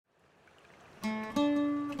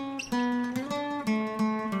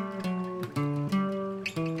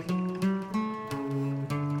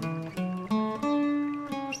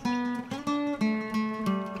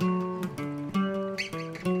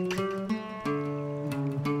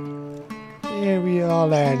here we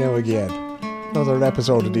all are now again. Another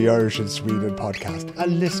episode of the Irish in Sweden podcast. A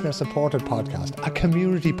listener-supported podcast. A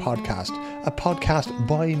community podcast. A podcast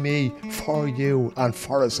by me, for you, and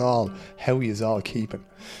for us all. How yous all keeping?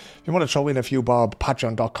 If you want to throw in a few bob,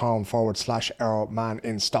 patreon.com/man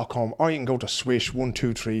in Stockholm, or you can go to swish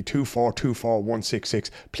 123 2424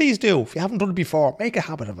 166. Please do. If you haven't done it before, make a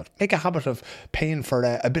habit of it. Make a habit of paying for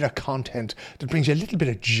a bit of content that brings you a little bit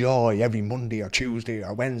of joy every Monday or Tuesday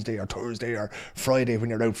or Wednesday or Thursday or Friday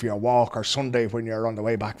when you're out for your walk, or Sunday when you're on the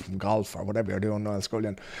way back from golf or whatever you're doing, Noel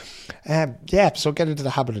Scullion. So get into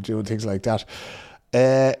the habit of doing things like that.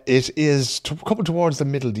 It is coming towards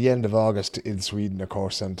the end of August in Sweden, of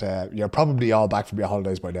course, and you're probably all back from your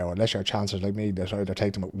holidays by now, unless you're chancers like me that either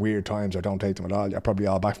take them at weird times or don't take them at all. You're probably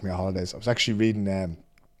all back from your holidays. I was actually reading a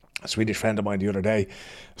Swedish friend of mine the other day.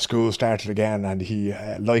 School started again, and he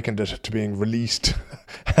likened it to being released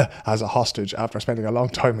as a hostage after spending a long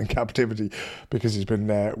time in captivity, because he's been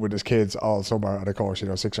with his kids all summer, and of course,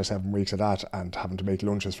 6 or 7 weeks of that, and having to make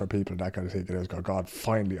lunches for people and that kind of thing. And he's God,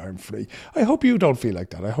 finally I'm free. I hope you don't feel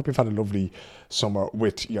like that. I hope you've had a lovely summer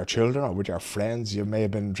with your children or with your friends. You may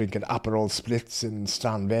have been drinking Aperol Splits in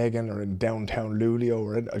Strandvägen or in downtown Luleå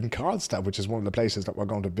or in Karlstad, which is one of the places that we're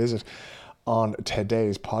going to visit on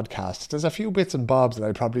today's podcast. There's a few bits and bobs that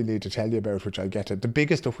I probably need to tell you about, which I'll get to. The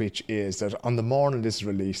biggest of which is that on the morning this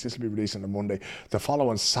will be released on a Monday, the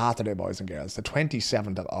following Saturday, boys and girls, the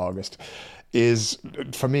 27th of August, is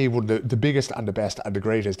for me one of the biggest and the best and the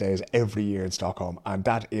greatest days every year in Stockholm, and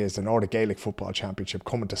that is the Nordic Gaelic Football Championship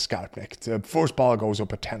coming to Skarpnäck. The first ball goes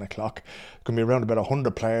up at 10 o'clock. It's going to be around about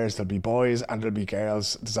 100 players. There'll be boys and there'll be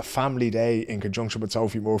girls. There's a family day in conjunction with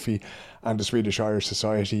Sophie Murphy and the Swedish Irish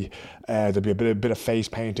Society. There'll be a bit of face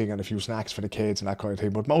painting and a few snacks for the kids and that kind of thing,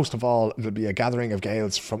 but most of all there'll be a gathering of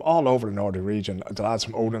Gaels from all over the Nordic region. The lads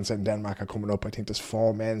from Odense in Denmark are coming up. I think there's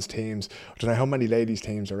 4 men's teams. I don't know how many ladies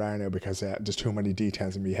teams there are now, because there's too many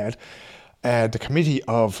details in my head. The committee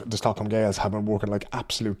of the Stockholm Gaels have been working like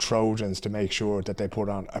absolute Trojans to make sure that they put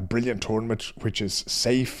on a brilliant tournament which is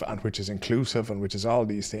safe and which is inclusive and which is all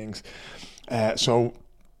these things. So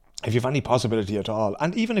if you have any possibility at all,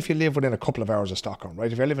 and even if you live within a couple of hours of Stockholm,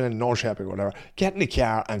 right, if you're living in Norrköping or whatever, get in the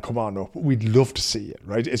car and come on up. We'd love to see you,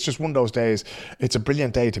 right? It's just one of those days. It's a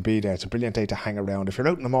brilliant day to be there. It's a brilliant day to hang around. If you're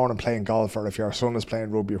out in the morning playing golf, or if your son is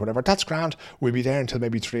playing rugby or whatever, that's grand. We'll be there until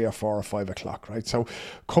maybe 3 or 4 or 5 o'clock, right? So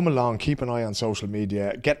come along, keep an eye on social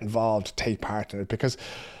media, get involved, take part in it, because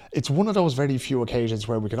it's one of those very few occasions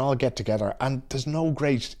where we can all get together and there's no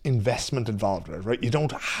great investment involved in it, right? You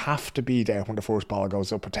don't have to be there when the first ball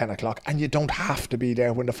goes up at 10 o'clock, and you don't have to be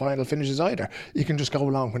there when the final finishes either. You can just go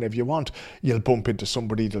along whenever you want. You'll bump into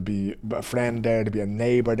somebody, there'll be a friend there, there'll be a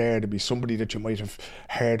neighbour there, there'll be somebody that you might have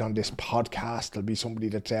heard on this podcast, there'll be somebody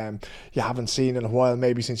that you haven't seen in a while,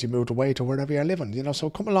 maybe since you moved away to wherever you're living, so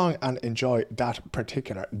come along and enjoy that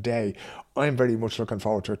particular day. I'm very much looking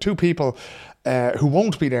forward to it. 2 people who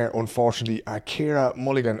won't be there, unfortunately, are Ciara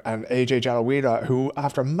Mulligan and AJ Jalawira, who,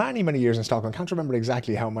 after many, many years in Stockholm, can't remember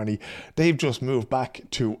exactly how many, they've just moved back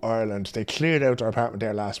to Ireland. They cleared out their apartment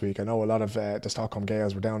there last week. I know a lot of the Stockholm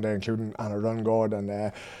Gaels were down there, including Anna Rungård,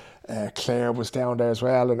 and Claire was down there as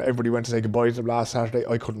well, and everybody went to say goodbye to them last Saturday.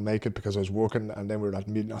 I couldn't make it because I was working, and then we were at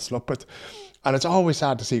meeting at Sluppet. And it's always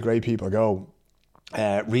sad to see great people go.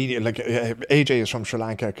 Really, like AJ is from Sri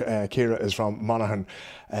Lanka, Ciara is from Monaghan.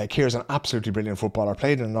 Ciara's an absolutely brilliant footballer,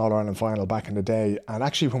 played in an All-Ireland final back in the day, and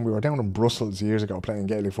actually when we were down in Brussels years ago playing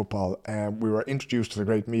Gaelic football, we were introduced to the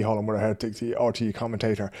great Micheál and the RTE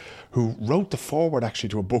commentator, who wrote the foreword actually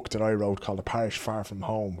to a book that I wrote called The Parish Far From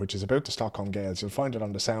Home, which is about the Stockholm Gaels. You'll find it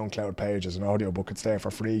on the SoundCloud page as an audio book. It's there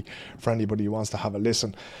for free for anybody who wants to have a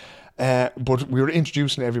listen. But we were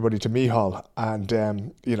introducing everybody to Micheál, and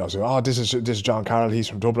so this is John Carroll, he's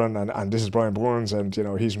from Dublin, and this is Brian Burns, and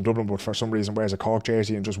he's from Dublin but for some reason wears a Cork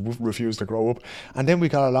jersey and just refused to grow up. And then we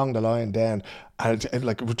got along the line then, and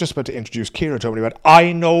like we're just about to introduce Ciara to him, and he went,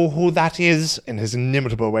 "I know who that is," in his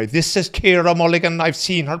inimitable way. "This is Ciara Mulligan, I've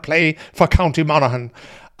seen her play for County Monaghan."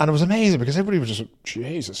 And it was amazing because everybody was just,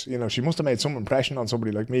 Jesus, she must have made some impression on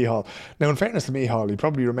somebody like Micheál. Now, in fairness to Micheál, he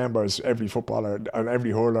probably remembers every footballer and every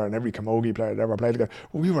hurler and every camogie player that ever played together.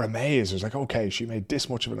 We were amazed. It was like, okay, she made this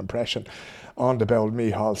much of an impression on the bold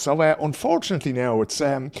Micheál. So, unfortunately now, it's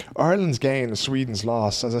Ireland's gain, Sweden's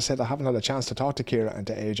loss. As I said, I haven't had a chance to talk to Ciara and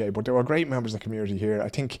to AJ, but they were great members of the community here. I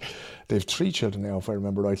think they've 3 children now, if I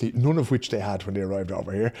remember rightly, none of which they had when they arrived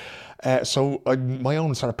over here. So my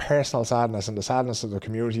own sort of personal sadness and the sadness of the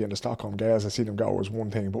community community and the Stockholm Gales, I see them go as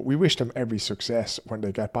one thing, but we wish them every success when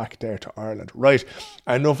they get back there to Ireland. Right,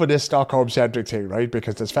 enough of this Stockholm-centric thing, right?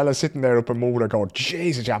 Because there's fellas sitting there up in Moula going,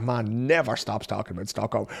 Jesus, that man never stops talking about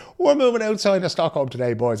Stockholm. We're moving outside of Stockholm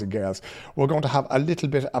today, boys and girls. We're going to have a little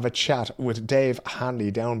bit of a chat with Dave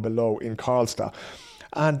Hanley down below in Karlstad.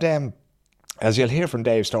 And as you'll hear from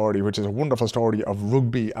Dave's story, which is a wonderful story of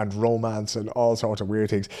rugby and romance and all sorts of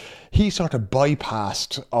weird things, he sort of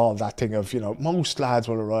bypassed all that thing of, most lads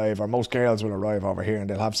will arrive or most girls will arrive over here and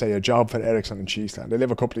they'll have, say, a job for Ericsson and Cheeseland. They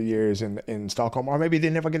live a couple of years in Stockholm, or maybe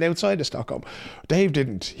they never get outside of Stockholm. Dave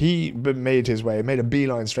didn't. He made his way, made a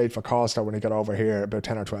beeline straight for Karlstad when he got over here about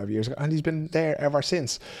 10 or 12 years ago, and he's been there ever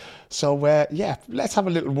since. So, let's have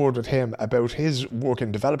a little word with him about his work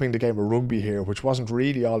in developing the game of rugby here, which wasn't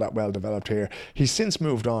really all that well developed here. He's since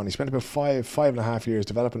moved on. He spent about five and a half years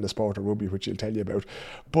developing the sport of rugby, which he'll tell you about.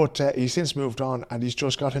 But he's since moved on and he's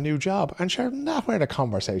just got a new job. And sure, that's where the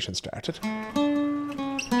conversation started.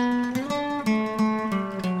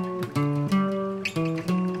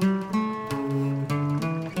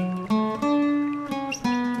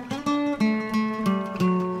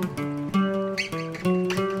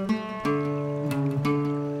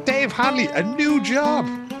 Dave Hanley, a new job.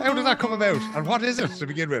 How did that come about? And what is it to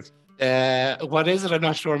begin with? What is it? I'm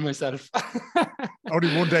not sure myself.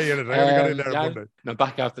 Only one day in it. I only got in there one day. No,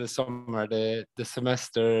 back after the summer, the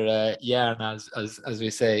semester yarn, as we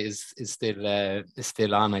say, is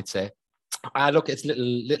still on. I'd say. Look, it's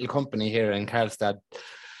little company here in Karlstad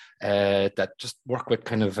that just work with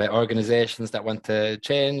kind of organisations that want to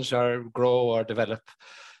change or grow or develop.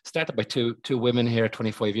 Started by two women here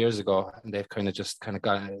 25 years ago, and they've kind of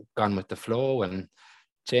gone with the flow and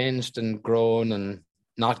changed and grown and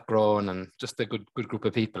not grown, and just a good group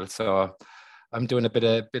of people. So I'm doing a bit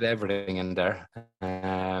of everything in there,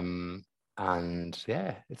 and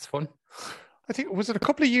yeah, it's fun. I think, was it a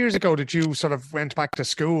couple of years ago that you sort of went back to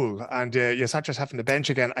school and you sat yourself on the bench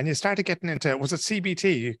again and you started getting into, was it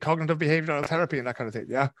CBT, cognitive behavioural therapy and that kind of thing?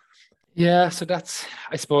 Yeah. So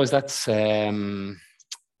I suppose that's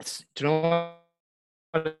it's, do you know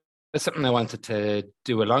what? It's something I wanted to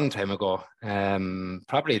do a long time ago.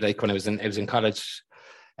 Probably like when I was in college,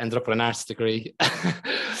 ended up with an arts degree,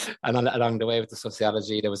 and along the way with the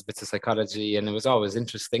sociology, there was bits of psychology, and it was always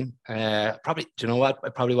interesting. Probably, do you know what? I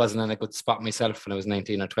probably wasn't in a good spot myself when I was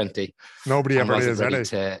 19 or 20. Nobody ever is, ready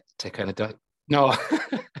to kind of no.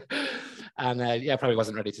 And probably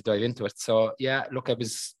wasn't ready to dive into it. So yeah, look, I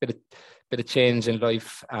was a bit of change in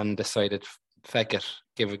life and decided, feck it,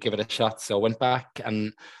 give it a shot. So I went back,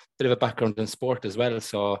 and bit of a background in sport as well.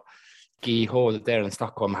 So Guy Hall there in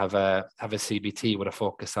Stockholm have a CBT with a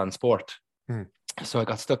focus on sport. So I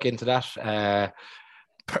got stuck into that,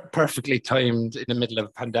 perfectly timed in the middle of a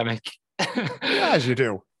pandemic. As you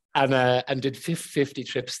do. And did 50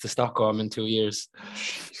 trips to Stockholm in 2 years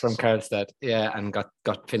from Karlstad. Yeah, and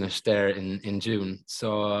got finished there in June.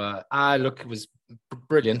 So look, it was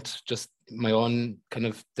brilliant. Just my own kind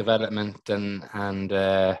of development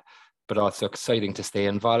and but also exciting to stay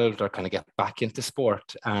involved or kind of get back into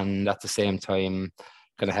sport, and at the same time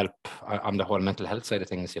kind of help on the whole mental health side of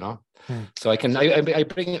things, So I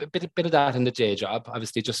bring a bit of that in the day job.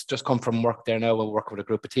 Obviously, just come from work there now. We'll work with a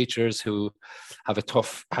group of teachers who have it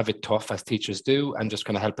tough as teachers do, and just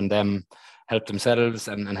kind of helping them help themselves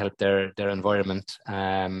and help their environment.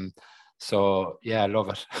 So yeah, I love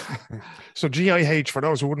it. So GIH, for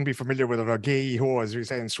those who wouldn't be familiar with it, or GIH as we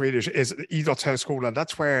say in Swedish, is Idrottshögskolan, and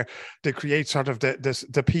that's where they create sort of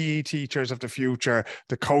the PE teachers of the future,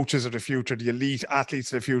 the coaches of the future, the elite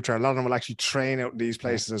athletes of the future. A lot of them will actually train out in these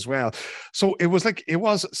places as well. So it was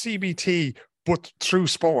CBT, but through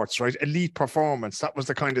sports, right? Elite performance. That was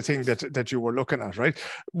the kind of thing that you were looking at, right?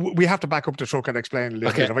 We have to back up the truck and explain a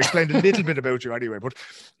little bit. I've explained a little bit about you anyway, but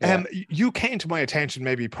you came to my attention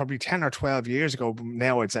probably 10 or 12 years ago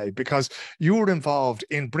now, I'd say, because you were involved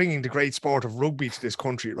in bringing the great sport of rugby to this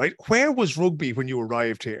country, right? Where was rugby when you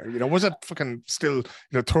arrived here? Was it fucking still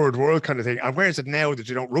third world kind of thing? And where is it now that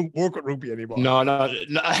you don't work with rugby anymore? No.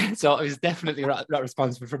 So I was definitely not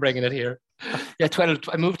responsible for bringing it here. Yeah,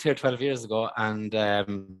 I moved here 12 years ago, and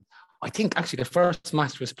I think actually the first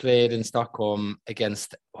match was played in Stockholm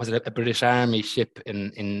against, was it a British Army ship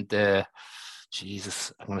in the,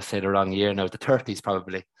 Jesus, I'm going to say the wrong year now, the 30s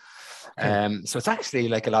probably. So it's actually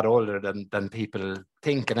like a lot older than people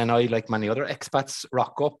think. And then I, like many other expats,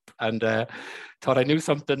 rock up and thought I knew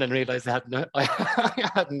something and realised I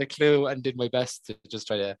hadn't a clue, and did my best to just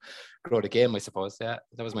try to grow the game, I suppose. Yeah,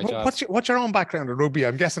 that was my job. What's your own background in rugby?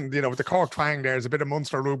 I'm guessing, with the Cork twang there's a bit of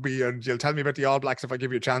Munster rugby, and you'll tell me about the All Blacks if I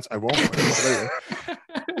give you a chance. I won't.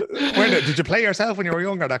 Did you play yourself when you were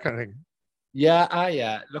younger, that kind of thing?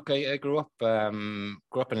 Yeah. Look, I grew up in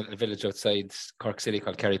a village outside Cork City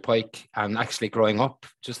called Kerry Pike, and actually growing up,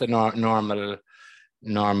 just a normal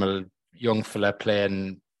young fella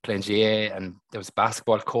playing GA, and there was a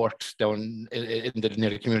basketball court down near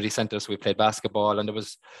the community centre, so we played basketball, and there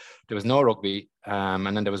was no rugby,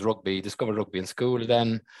 and then there was rugby. Discovered rugby in school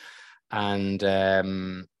then, and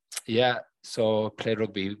so played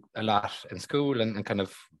rugby a lot in school and kind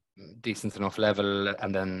of decent enough level,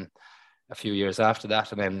 and then a few years after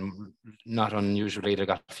that, and then not unusually, I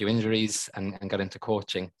got a few injuries and got into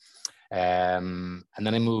coaching. And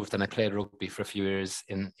then I moved and I played rugby for a few years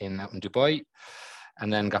out in Dubai,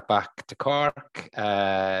 and then got back to Cork,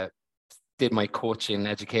 did my coaching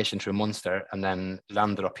education through Munster, and then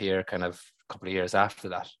landed up here kind of a couple of years after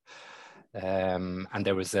that. And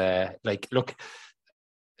there was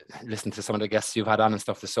listen to some of the guests you've had on and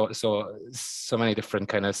stuff. There's so many different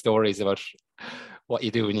kind of stories about what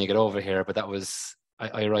you do when you get over here. But that was,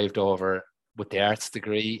 I arrived over with the arts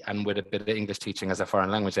degree and with a bit of English teaching as a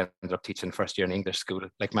foreign language. I ended up teaching first year in English school,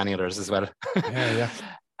 like many others as well. Yeah.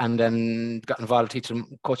 And then got involved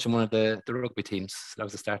coaching one of the rugby teams. That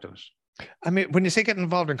was the start of it. I mean, when you say getting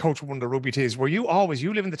involved in coaching one of the rugby teams, were you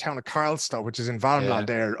live in the town of Karlstad, which is in Västmanland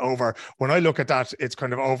there, over, when I look at that, it's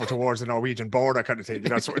kind of over towards the Norwegian border kind of thing, you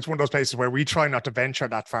know, so it's one of those places where we try not to venture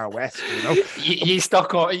that far west, you know. You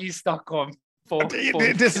stuck on.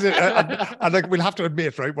 This is it. And like, we'll have to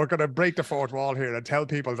admit, right, we're going to break the fourth wall here and tell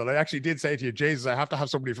people that I actually did say to you, Jesus, I have to have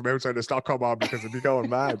somebody from outside of Stockholm on because it'd be going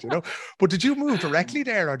mad, you know. But did you move directly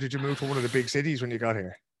there, or did you move to one of the big cities when you got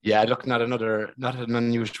here? Yeah, look, not an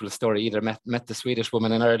unusual story either. Met the Swedish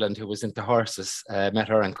woman in Ireland who was into horses. Met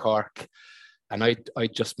her in Cork, and I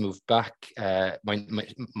just moved back.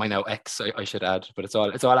 My now ex, I should add, but it's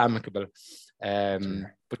all amicable.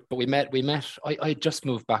 But we met. I just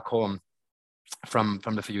moved back home from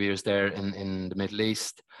a few years there in the Middle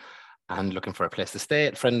East, and looking for a place to stay.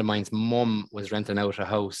 A friend of mine's mum was renting out a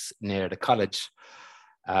house near the college.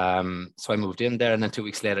 So I moved in there, and then 2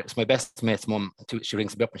 weeks later, it's my best mate's mum. She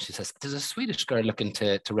rings me up and she says, "There's a Swedish girl looking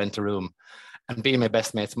to rent a room." And being my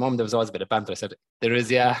best mate's mum, there was always a bit of banter. I said, "There is,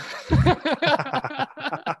 yeah." Go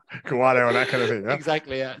on, that kind of thing. Yeah?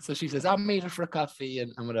 Exactly, yeah. So she says, "I'll meet her for a coffee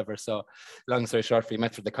and whatever." So long story short, we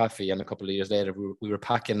met for the coffee, and a couple of years later, we were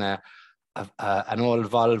packing an old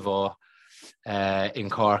Volvo in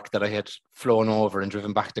Cork that I had flown over and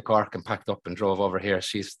driven back to Cork and packed up and drove over here.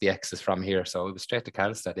 The ex is from here, so it was straight to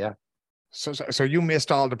Karlstad, yeah. So you missed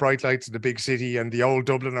all the bright lights of the big city and the old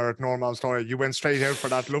Dubliner at Normal Story. You went straight out for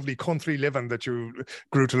that lovely country living that you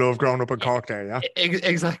grew to love growing up in Cork there, yeah?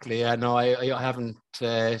 Exactly, yeah. No, I haven't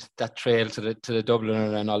that trail to the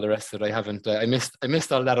Dubliner and all the rest of it. I haven't. I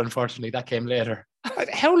missed all that, unfortunately. That came later.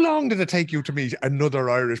 How long did it take you to meet another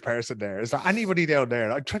Irish person there? Is there anybody down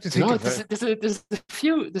there? I'm trying to think. No, there's a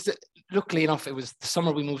few. Luckily enough, it was the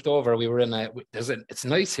summer we moved over. We were it's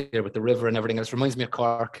nice here with the river and everything. It reminds me of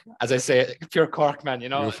Cork. As I say, pure Cork, man, you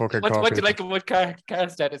know. What do you like about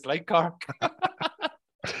Karlstad? It's like Cork.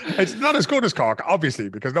 It's not as good as Cork, obviously,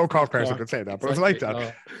 because no Cork person could say that, but exactly. It's like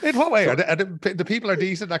that. No. In what way? So, the people are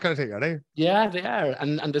decent, that kind of thing, are they? Yeah, they are.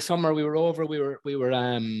 And the summer we were over, we were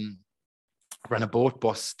ran a boat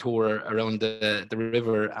bus tour around the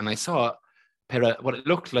river, and I saw what it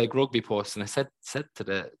looked like rugby posts, and I said to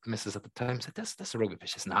the missus at the time, that's a rugby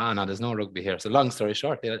pitch. She said, no, there's no rugby here. So long story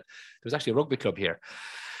short, there was actually a rugby club here.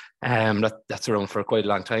 That's around for quite a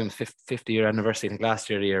long time, 50-year anniversary, I think last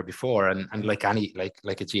year, the year before, and like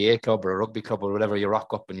a GA club or a rugby club or whatever, you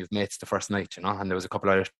rock up and you've mates the first night, you know. And there was a couple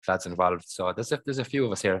of Irish lads involved, so there's a few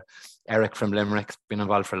of us here. Eric from Limerick's been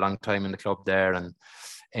involved for a long time in the club there, and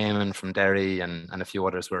Eamon from Derry and a few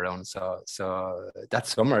others were around. So that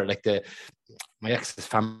summer, like my ex's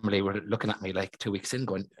family were looking at me like 2 weeks in,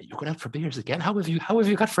 going, "You're going out for beers again? How have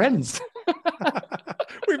you got friends?"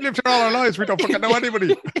 We've lived here all our lives. We don't fucking know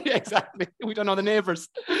anybody. Exactly. We don't know the neighbours.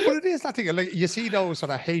 But it is that thing. Like, you see those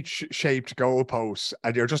sort of H-shaped goalposts,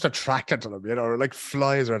 and you're just attracted to them. You know, like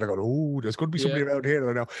flies around. I go, "Oh, there's going to be somebody around here."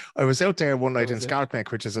 I know. I was out there one night in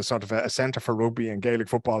Skarpnäck, which is a sort of a centre for rugby and Gaelic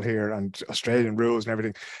football here, and Australian rules and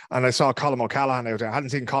everything. And I saw Colm O'Callaghan out there. I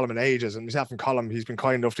hadn't seen Colm in ages, and myself and Colm, he's been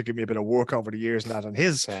kind enough to give me a bit of work over the years and that. And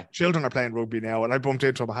his children are playing rugby now, and I bumped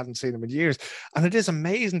into him. I hadn't seen him in years, and it is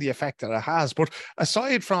amazing the effect that it has. But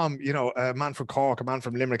aside from, you know, a man from Cork, a man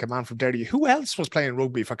from Limerick, a man from Derry, who else was playing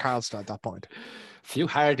rugby for Karlstad at that point? A few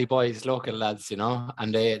hardy boys, local lads, you know,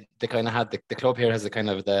 and they kind of had the club here has a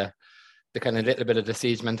kind of the the kind of little bit of the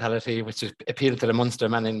siege mentality, which is appealed to the Munster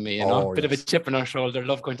man in me, bit of a chip on our shoulder,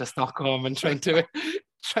 love going to Stockholm and trying to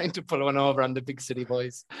pull one over on the big city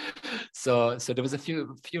boys. So there was a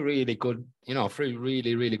few really good, few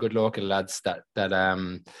really, really good local lads that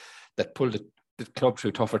pulled the club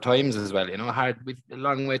through tougher times as well, hard, with a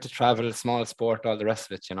long way to travel, small sport, all the rest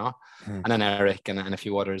of it, and then Eric and a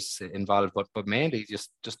few others involved, but mainly just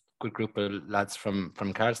good group of lads from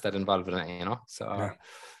Karlstad involved in it,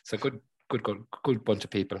 so good bunch of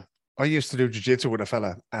people. I used to do jiu-jitsu with a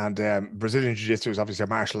fella, and Brazilian jiu-jitsu is obviously a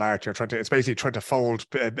martial art. It's basically trying to fold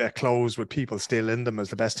clothes with people still in them, is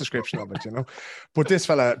the best description of it, But this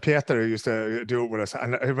fella, Peter, used to do it with us.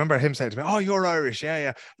 And I remember him saying to me, "Oh, you're Irish,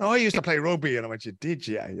 yeah. No, I used to play rugby." And I went, "You did,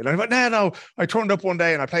 yeah?" But no. I turned up one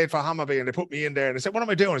day and I played for Hammarby and they put me in there and they said, "What am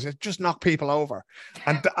I doing?" I said, "Just knock people over."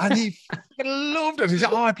 And he loved it. He said,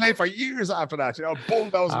 "Oh, I played for years after that,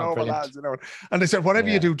 bulldozing over lads, And they said, "Whatever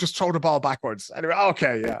you do, just throw the ball backwards." Anyway,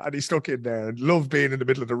 okay, yeah. And he stuck in there and loved being in the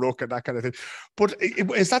middle of the ruck and that kind of thing. But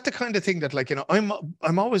is that the kind of thing that,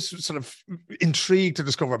 I'm always sort of intrigued to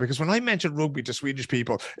discover, because when I mention rugby to Swedish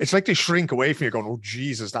people, it's like they shrink away from you going, "Oh,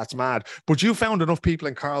 Jesus, that's mad." But you found enough people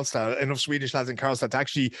in Karlstad, enough Swedish lads in Karlstad to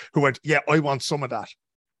actually who went, "Yeah, I want some of that."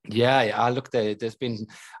 Yeah. Look, there's been,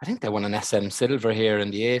 I think they won an SM silver here in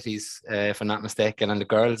the 80s, if I'm not mistaken, and the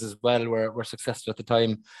girls as well were successful at the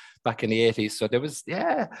time back in the 80s. So there was,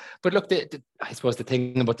 but look, I suppose the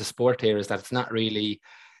thing about the sport here is that it's not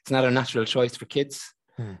a natural choice for kids.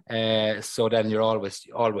 So then you're always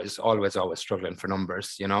struggling for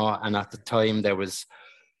numbers, and at the time there was,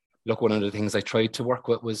 look, one of the things I tried to work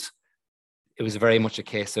with was, it was very much a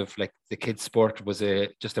case of like the kids sport was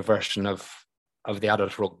just a version of the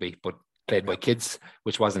adult rugby, but played by kids,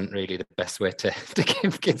 which wasn't really the best way to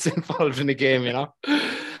get kids involved in the game,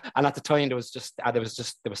 And at the time, there was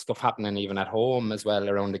stuff happening even at home as well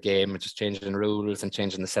around the game, just changing rules and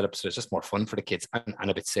changing the setup. So it's just more fun for the kids and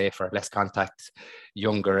a bit safer, less contact,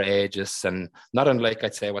 younger ages, and not unlike,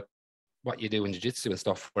 I'd say, what you do in jiu-jitsu and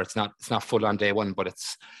stuff, where it's not full on day one, but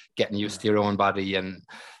it's getting used to your own body. And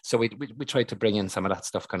so we tried to bring in some of that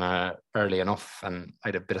stuff kind of early enough, and I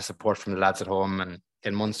had a bit of support from the lads at home and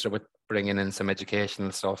in Munster with bringing in some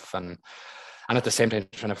educational stuff, and at the same time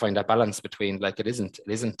trying to find that balance between, like, it isn't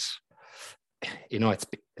it's,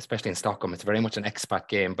 especially in Stockholm, it's very much an expat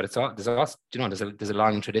game, but there's a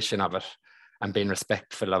long tradition of it, and being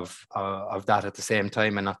respectful of that at the same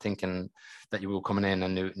time, and not thinking that you were coming in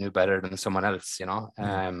and knew better than someone else,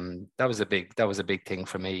 That was a big thing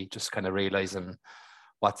for me, just kind of realizing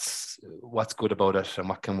what's good about it and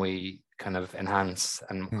what can we kind of enhance,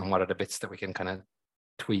 and what are the bits that we can kind of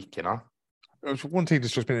tweak, There's one thing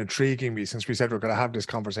that's just been intriguing me since we said we're going to have this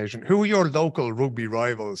conversation. Who are your local rugby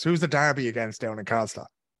rivals? Who's the derby against down in Karlstad?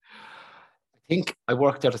 I think I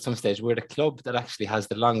worked out at some stage, we're the club that actually has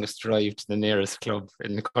the longest drive to the nearest club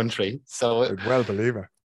in the country. So I'd well believe it.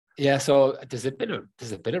 Yeah, so there's a bit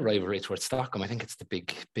of rivalry towards Stockholm. I think it's the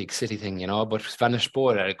big city thing, But Västmanland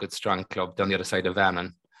are a good strong club down the other side of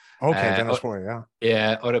Värmland. Okay, Västmanland, yeah.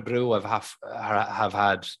 Yeah, Örebro have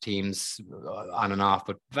had teams on and off,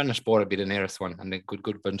 but Västmanland would be the nearest one, and a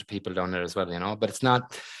good bunch of people down there as well, But it's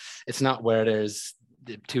not where there's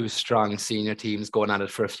the two strong senior teams going at it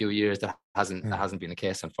for a few years. That hasn't been the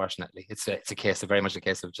case, unfortunately. It's very much a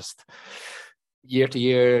case of just year to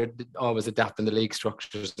year, always adapting the league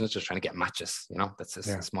structures and just trying to get matches. That's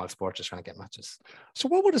a small sport, just trying to get matches. So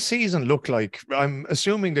what would a season look like? I'm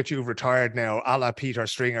assuming that you've retired now, a la Peter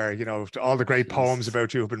Stringer, all the great poems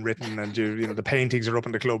about you have been written, and the paintings are up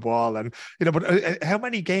on the club wall, and but how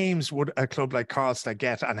many games would a club like Karlstad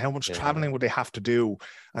get, and how much traveling would they have to do,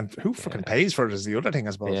 and who fucking pays for it is the other thing,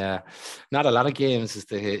 I suppose. Yeah, not a lot of games is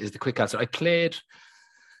the quick answer. I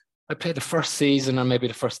played the first season, or maybe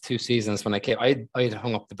the first two seasons when I came. I'd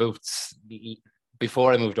hung up the boots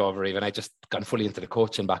before I moved over. Even I just gone fully into the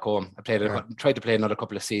coaching back home. I tried to play another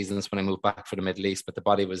couple of seasons when I moved back for the Middle East, but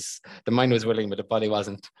the mind was willing, but the body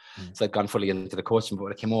wasn't. So I'd gone fully into the coaching. But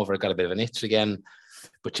when I came over, I got a bit of an itch again.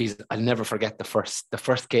 But geez, I'll never forget the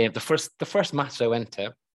first game, the first match I went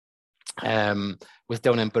to was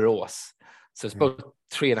down in Borås. So it's about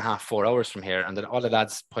 3.5, 4 hours from here, and then all the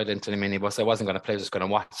lads piled into the minibus. I wasn't going to play; I was just going to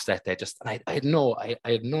watch that day. I had no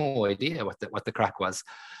idea what the crack was.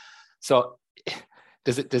 So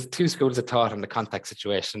there's two schools of thought on the contact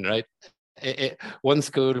situation, right? One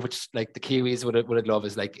school, which like the Kiwis would love,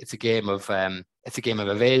 is like it's a game of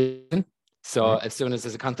evasion. So as soon as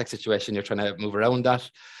there's a contact situation, you're trying to move around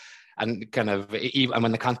that, and kind of even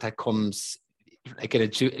when the contact comes, like in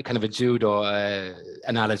kind of a judo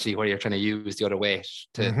analogy where you're trying to use the other weight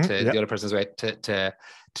the other person's weight to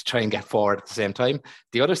try and get forward at the same time.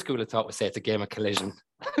 The other school of thought would say it's a game of collision.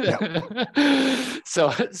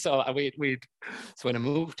 So when I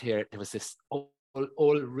moved here, there was this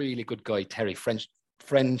old really good guy, Terry, French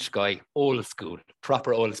guy, old school,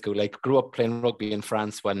 proper old school. Like grew up playing rugby in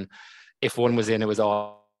France when if one was in, it was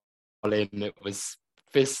all in. It was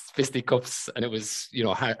fisticuffs, and it was, you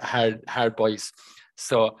know, hard boys.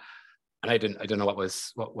 So, and I don't know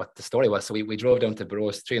what the story was. So we drove down to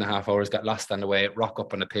Burrows, 3.5 hours, got lost on the way, rock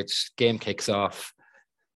up on the pitch, game kicks off.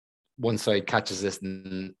 One side catches this,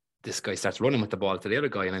 and this guy starts running with the ball to the other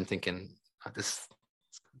guy, and I'm thinking, this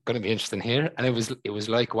is going to be interesting here. And it was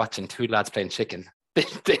like watching two lads playing chicken.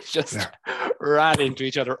 They just ran into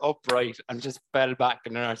each other upright and just fell back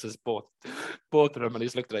in their arses, both of them. And I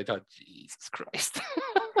just looked at it, I thought, Jesus Christ.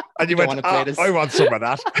 And you went, I want some of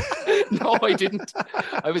that. No, I didn't.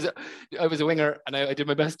 I was a winger, and I did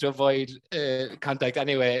my best to avoid contact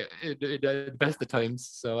anyway, the best of times.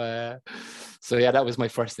 So yeah, that was my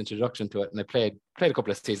first introduction to it. And I played a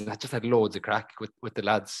couple of seasons. I just had loads of crack with the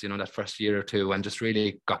lads, you know, that first year or two, and just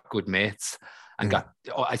really got good mates. And got,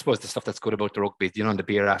 I suppose, the stuff that's good about the rugby, you know, and the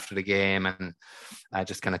beer after the game, and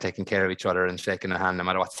just kind of taking care of each other and shaking their hand no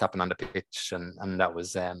matter what's happening on the pitch. And that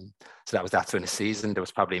was, so that's in a season. There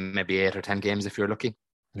was probably maybe 8 or 10 games if you're lucky.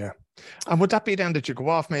 Yeah. And would that be then that you go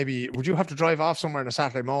off, maybe, would you have to drive off somewhere on a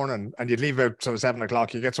Saturday morning and you'd leave out sort of 7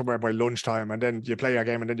 o'clock, you get somewhere by lunchtime, and then you play your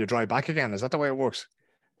game and then you drive back again? Is that the way it works?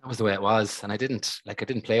 That was the way it was. And I didn't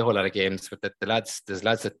play a whole lot of games with the lads. There's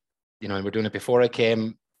lads that, you know, were doing it before I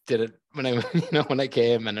came, did it when I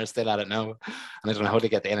came, and they're still at it now, and I don't know how to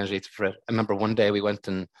get the energy for it. I remember one day we went,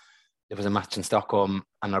 and there was a match in Stockholm,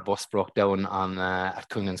 and our bus broke down on at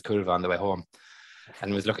Kungens Kurva on the way home,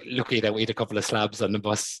 and it was lucky that we had a couple of slabs on the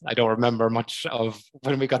bus. I don't remember much of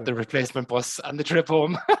when we got the replacement bus on the trip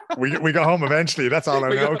home. we got home eventually. That's all I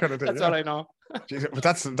know. Kind of thing. That's all I know. Jeez, but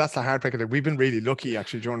that's the heartbreaking thing. We've been really lucky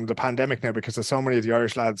actually during the pandemic now, because there's so many of the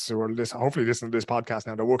Irish lads who are hopefully listening to this podcast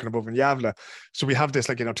now. They're working above in Yavla, so we have this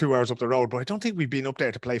 2 hours up the road. But I don't think we've been up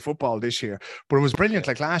there to play football this year. But it was brilliant.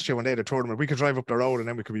 Like last year when they had a tournament, we could drive up the road and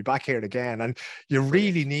then we could be back here again. And you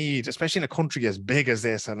really need, especially in a country as big as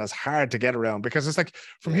this and as hard to get around, because it's like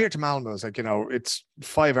from here to Malmo, it's it's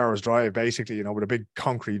 5 hours drive basically, with a big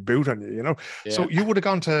concrete boot on you, So you would have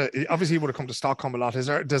gone to, obviously you would have come to Stockholm a lot.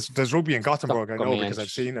 There's rugby in Gothenburg? I know, because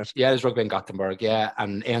I've seen it. Yeah, there's rugby in Gothenburg,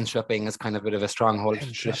 and Enköping is kind of a bit of a stronghold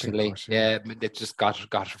traditionally. It just got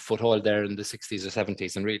a foothold there in the 60s or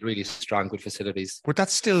 70s, and really strong, good facilities. But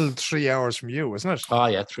that's still 3 hours from you, isn't it? Oh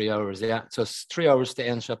yeah, 3 hours, yeah. So it's 3 hours to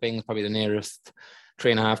Enköping, probably the nearest,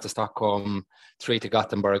 3.5 to Stockholm, 3 to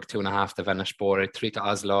Gothenburg, 2.5 to Vänersborg, 3 to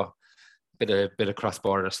Oslo. Bit of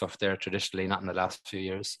cross-border stuff there traditionally, not in the last few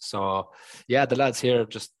years. So yeah, the lads here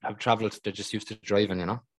just have travelled. They're just used to driving,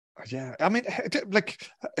 Yeah, I mean,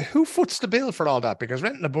 who foots the bill for all that? Because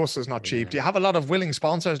renting a bus is not cheap. Do you have a lot of willing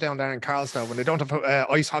sponsors down there in Karlstad when they don't have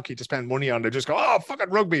ice hockey to spend money on? They just go, oh, fucking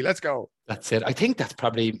rugby, let's go. That's it. I think that's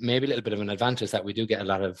probably maybe a little bit of an advantage, that we do get a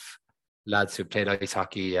lot of lads who played ice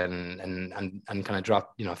hockey and kind of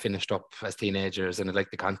dropped, finished up as teenagers and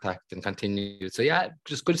like the contact and continued. So yeah,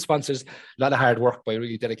 just good sponsors, a lot of hard work by a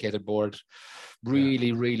really dedicated board.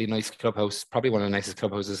 Really nice clubhouse, probably one of the nicest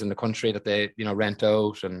clubhouses in the country that they rent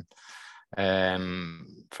out and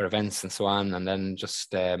for events and so on. And then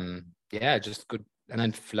just good. And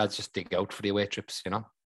then lads just dig out for the away trips.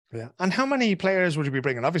 Yeah. And how many players would you be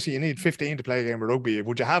bringing? Obviously, you need 15 to play a game of rugby.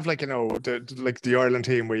 Would you have the Ireland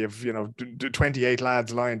team where you've 28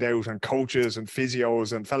 lads lined out and coaches and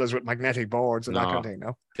physios and fellas with magnetic boards and that kind of thing?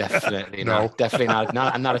 No, definitely no, definitely not.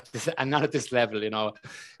 Not at this level.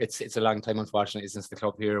 It's a long time, unfortunately, since the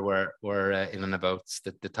club here were in and about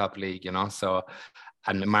the top league. So.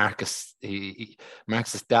 And Marcus,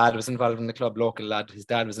 Marcus's dad was involved in the club, local lad. His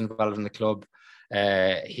dad was involved in the club.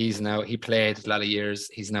 He played a lot of years.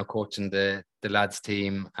 He's now coaching the lads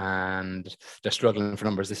team, and they're struggling for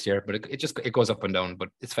numbers this year, but it goes up and down. But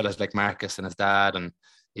it's fellas like Marcus and his dad, and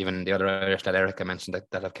even the other Irish lad Eric I mentioned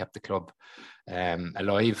that have kept the club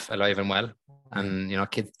alive and well. And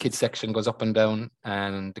kids section goes up and down,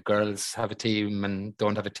 and the girls have a team and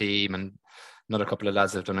don't have a team, and another couple of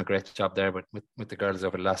lads have done a great job there with the girls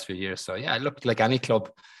over the last few years. So yeah, it looked like any club,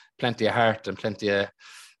 plenty of heart and plenty of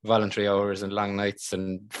voluntary hours and long nights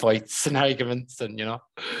and fights and arguments and,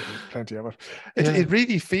 Plenty of it. It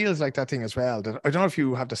really feels like that thing as well. That, I don't know if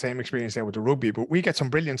you have the same experience there with the rugby, but we get some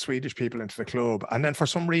brilliant Swedish people into the club. And then for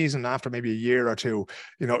some reason, after maybe a year or two,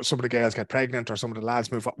 some of the girls get pregnant or some of the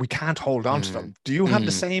lads move up. We can't hold on to them. Do you have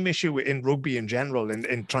the same issue in rugby in general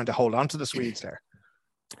in trying to hold on to the Swedes there?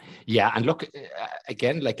 Yeah, and look,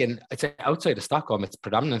 again, like I'd say outside of Stockholm, it's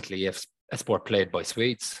predominantly a sport played by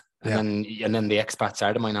Swedes. And then the expats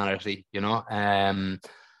are the minority,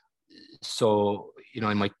 so,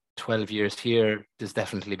 in my 12 years here, there's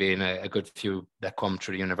definitely been a good few that come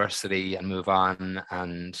through the university and move on,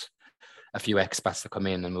 and a few expats that come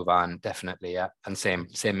in and move on, definitely, yeah. And same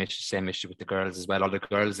issue with the girls as well. All the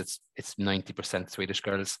girls, it's 90% Swedish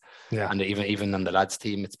girls, and even on the lads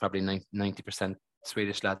team, it's probably 90%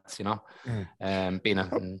 Swedish lads,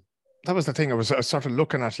 That was the thing. I was sort of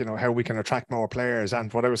looking at, how we can attract more players.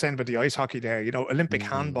 And what I was saying about the ice hockey there, Olympic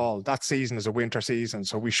handball, that season is a winter season.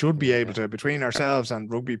 So we should be able to, between ourselves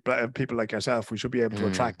and rugby people like yourself, we should be able to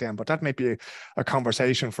attract them. But that might be a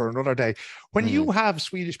conversation for another day. When you have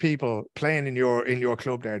Swedish people playing in your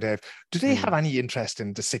club there, Dave, do they have any interest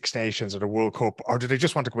in the Six Nations or the World Cup? Or do they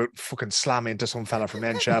just want to go out and fucking slam into some fella from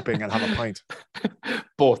Enköping and have a pint?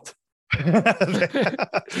 Both.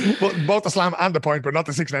 Well, both the slam and the point, but not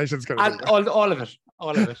the Six Nations kind of and all of it.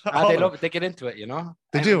 They love it. They get into it,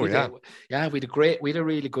 They do, we had a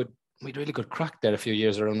really good crack there a few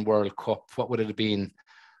years around World Cup. What would it have been?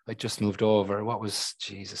 I just moved over. What was,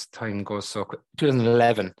 Jesus, time goes so quick.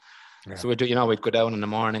 2011. So we'd go down in the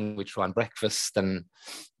morning, we'd throw on breakfast, and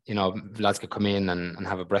lads could come in and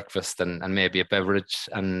have a breakfast and maybe a beverage,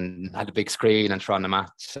 and had a big screen and throw on the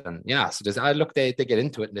match. And so they get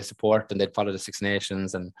into it and they support, and they'd follow the Six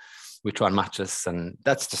Nations, and we throw on matches. And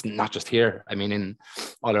that's just not just here. I mean, in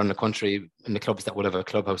all around the country, in the clubs that would have a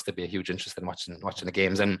clubhouse, there'd be a huge interest in watching the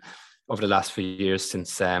games. And over the last few years,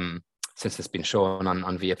 since it's been shown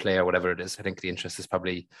on Viaplay or whatever it is, I think the interest has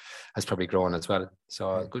probably grown as well.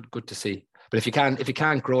 So good to see. But if you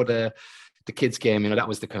can't grow the kids game, that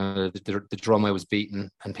was the kind of the drum I was beating,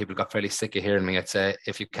 and people got fairly sick of hearing me. I'd say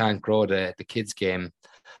if you can't grow the kids game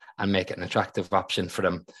and make it an attractive option for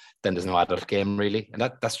them, then there's no adult game really. And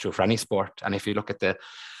that's true for any sport. And if you look at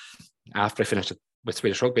after I finished with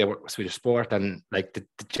Swedish Rugby, I worked with Swedish Sport, and like the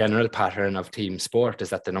general pattern of team sport is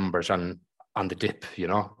that the numbers on the dip,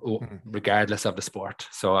 regardless of the sport.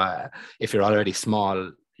 So if you're already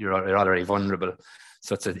small, you're already vulnerable.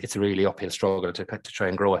 So it's a really uphill struggle to try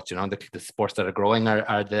and grow it. The sports that are growing are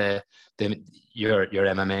your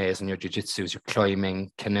MMAs and your jiu-jitsus, your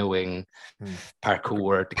climbing, canoeing,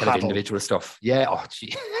 parkour, the kind of individual stuff. Yeah. Oh,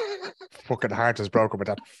 gee. Fucking heart is broken with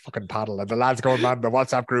that fucking paddle, and the lads going mad in the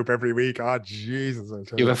WhatsApp group every week. Oh Jesus!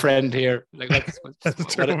 You have a friend here. Like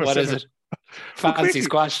what is it? Fancy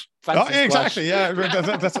squash. Exactly. Yeah,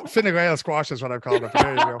 that's Fine Gael squash is what I've called it.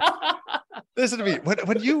 There you go. Listen to me.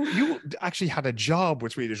 When you actually had a job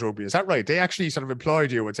with Swedish Rugby, is that right? They actually sort of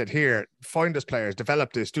employed you and said, "Here, find us players,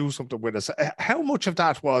 develop this, do something with us." How much of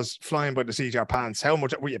that was flying by the seat of your pants? How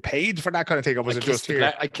much were you paid for that kind of thing, or was it just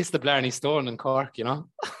here? I kissed the Blarney Stone in Cork,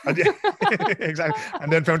 Exactly,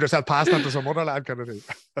 and then found yourself passing on to some other lad kind of thing.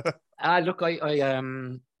 Look, I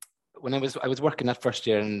when I was working that first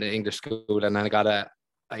year in the English school, and then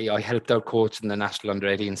I helped out coaching the national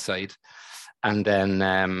under-18 side. And then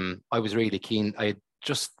I was really keen. I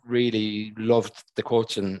just really loved the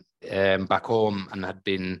coaching back home, and had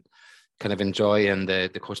been kind of enjoying the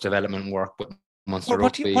coach development work with Munster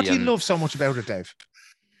Rugby. What do you love so much about it, Dave?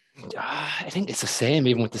 I think it's the same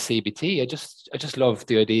even with the CBT. I just love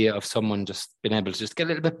the idea of someone just being able to just get a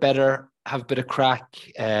little bit better, have a bit of crack,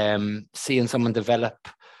 seeing someone develop,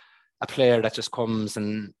 a player that just comes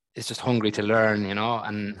and is just hungry to learn,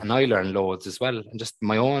 and I learn loads as well. And just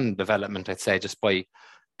my own development, I'd say, just by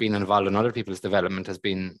being involved in other people's development has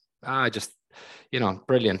been just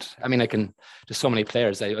brilliant. I mean, there's so many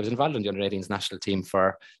players. I was involved in the under-18s national team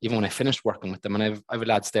even when I finished working with them, and I've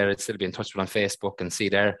lads there I'd still be in touch with on Facebook and see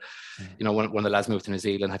there, one of the lads moved to New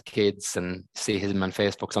Zealand, had kids, and see him on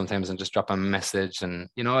Facebook sometimes and just drop him a message, and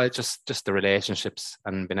it's just the relationships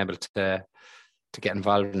and being able to get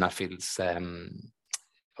involved in that feels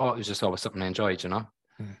it was just always something I enjoyed,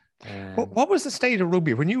 What was the state of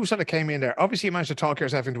rugby when you sort of came in there? Obviously, you managed to talk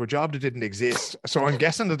yourself into a job that didn't exist. So I'm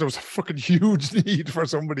guessing that there was a fucking huge need for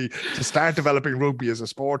somebody to start developing rugby as a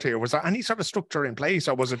sport here. Was there any sort of structure in place,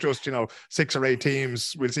 or was it just 6 or 8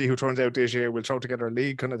 teams? We'll see who turns out this year. We'll throw together a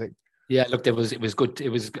league kind of thing. Yeah, look, it was good.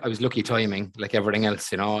 I was lucky timing, like everything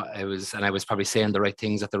else, and I was probably saying the right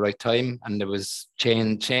things at the right time, and there was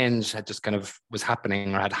change had just kind of was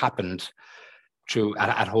happening or had happened through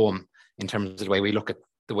at home in terms of the way we look at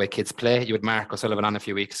the way kids play. You had Mark O'Sullivan on a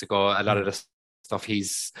few weeks ago. A lot of the stuff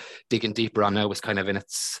he's digging deeper on now was kind of in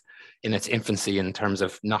its infancy in terms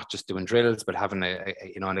of not just doing drills, but having a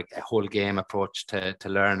whole game approach to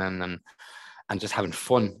learning and just having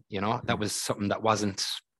fun. That was something that wasn't,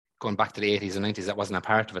 going back to the 80s and 90s, that wasn't a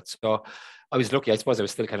part of it. So I was lucky. I suppose I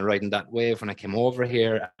was still kind of riding that wave when I came over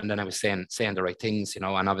here, and then I was saying the right things, and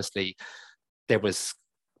obviously there was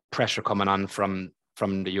pressure coming on from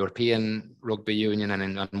the European Rugby Union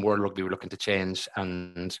and World Rugby were looking to change.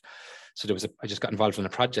 And so I just got involved in a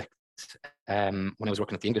project when I was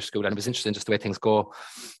working at the English school, and it was interesting just the way things go.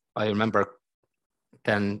 I remember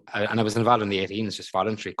then, and I was involved in the 18s, just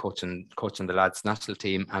voluntary coaching the lads national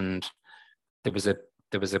team, and there was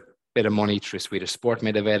a bit of money through Swedish Sport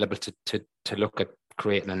made available to look at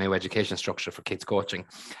creating a new education structure for kids coaching.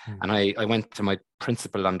 And I went to my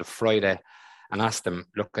principal on the Friday and asked him,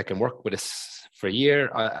 look, I can work with this for a year,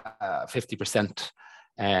 50%,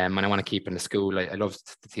 and I want to keep in the school. I loved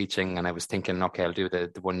the teaching, and I was thinking, okay, I'll do the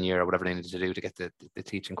 1 year or whatever I needed to do to get the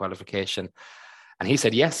teaching qualification. And he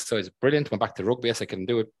said yes, so it's brilliant. Went back to rugby. Yes, I can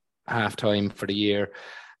do it half time for the year,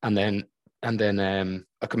 and then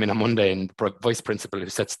I come in on Monday, and the vice principal who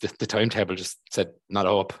sets the timetable just said, not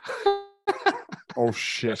up. Oh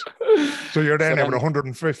shit! So you're there now with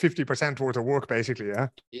 150% worth of work, basically, yeah.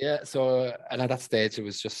 Yeah. So, and at that stage, it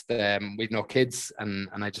was just we'd no kids, and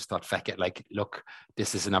I just thought, feck it. Like, look,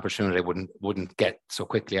 this is an opportunity I wouldn't get so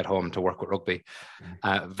quickly at home to work with rugby.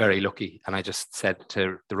 Very lucky, and I just said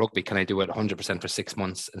to the rugby, "Can I do it 100% for 6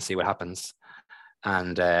 months and see what happens?"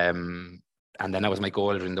 And then that was my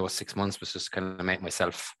goal during those 6 months, was just kind of make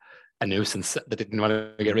myself a nuisance that I didn't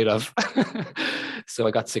want to get rid of. So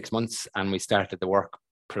I got 6 months, and we started the work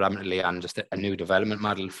predominantly on just a new development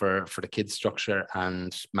model for the kids structure,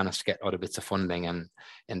 and managed to get other bits of funding. And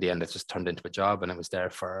in the end, it just turned into a job, and I was there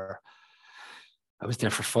for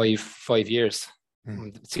 5 years.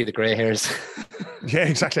 See the grey hairs. Yeah,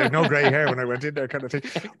 exactly. I had no grey hair when I went in there, kind of thing.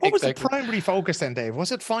 What was Exactly. the primary focus then, Dave?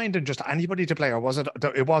 Was it finding just anybody to play, or was it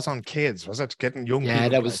on kids? Was it getting young people?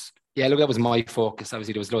 That was my focus.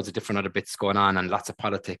 Obviously, there was loads of different other bits going on, and lots of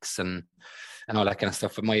politics and all that kind of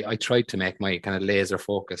stuff. But I tried to make my kind of laser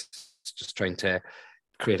focus, just trying to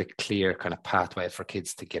create a clear kind of pathway for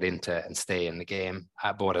kids to get into and stay in the game,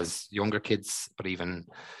 both as younger kids, but even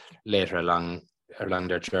later along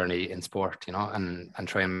their journey in sport, and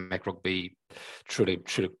try and make rugby through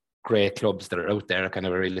the great clubs that are out there, kind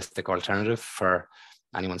of a realistic alternative for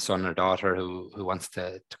anyone's son or daughter who wants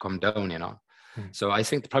to come down, So I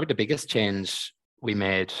think probably the biggest change we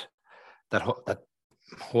made that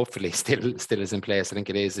hopefully still is in place, I think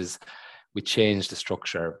it is we changed the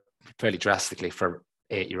structure fairly drastically for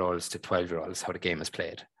 8-year-olds to 12-year-olds, how the game is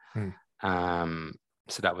played.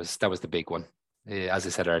 So that was the big one. As I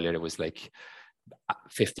said earlier, it was like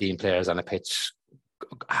 15 players on a pitch,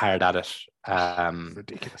 hard at it.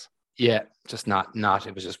 Ridiculous. Yeah, just not.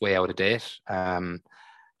 It was just way out of date. And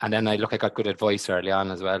then I got good advice early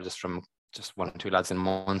on as well, just from one or two lads in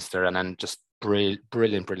Munster, and then just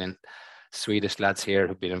brilliant Swedish lads here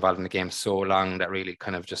who've been involved in the game so long that really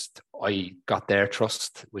kind of just I got their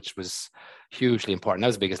trust, which was hugely important. That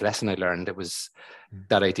was the biggest lesson I learned. It was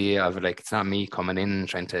that idea of like, it's not me coming in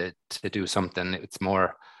trying to do something. It's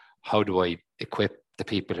more, how do I equip the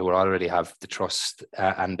people who already have the trust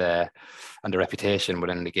and the reputation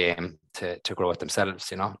within the game to grow it themselves.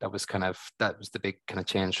 That was the big kind of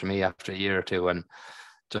change for me after a year or two, and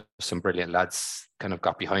just some brilliant lads kind of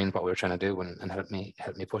got behind what we were trying to do and helped me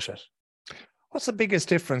push it. What's the biggest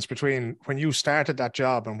difference between when you started that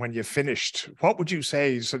job and when you finished? What would you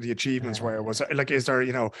say so the achievements were? Was it like, is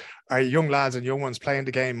there, are young lads and young ones playing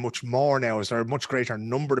the game much more now? Is there a much greater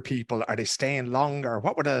number of people? Are they staying longer?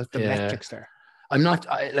 What were the metrics there?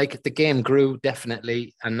 Like the game grew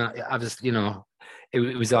definitely, and obviously,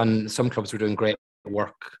 it was on, some clubs were doing great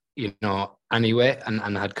work, anyway,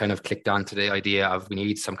 and had kind of clicked on to the idea of we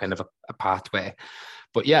need some kind of a pathway.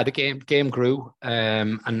 But yeah, the game grew,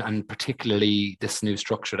 and particularly this new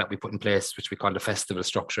structure that we put in place, which we call the festival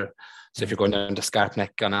structure. So if you're going down to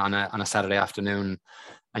Skarpnäck on a Saturday afternoon,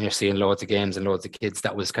 and you're seeing loads of games and loads of kids,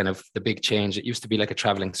 that was kind of the big change. It used to be like a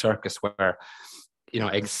traveling circus where,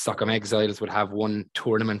 Stockholm Exiles would have one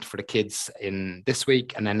tournament for the kids in this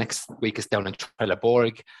week, and then next week is down in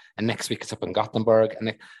Trelleborg, and next week it's up in Gothenburg, and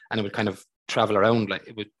it would kind of travel around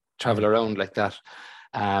like that.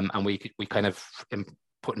 And we kind of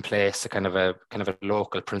put in place a kind of a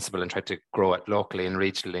local principle and tried to grow it locally and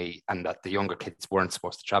regionally, and that the younger kids weren't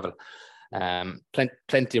supposed to travel.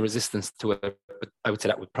 Plenty of resistance to it, but I would say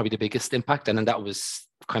that was probably the biggest impact. And then that was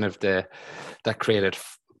kind of that created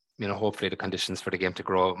hopefully the conditions for the game to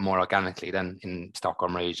grow more organically than in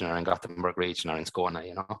Stockholm region or in Gothenburg region or in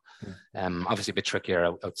Skåne, obviously a bit trickier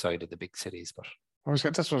outside of the big cities, but that's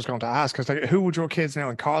what I was going to ask, because like, who would your kids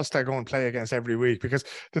now in Karlstad go and play against every week? Because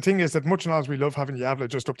the thing is that much as we love having Yavla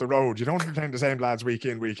just up the road, you don't be playing the same lads week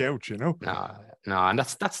in, week out, No, and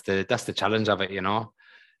that's the challenge of it,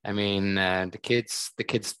 I mean, the kids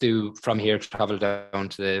do from here travel down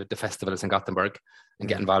to the festivals in Gothenburg and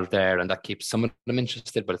get involved there, and that keeps some of them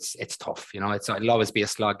interested, but it's tough, it'll always be a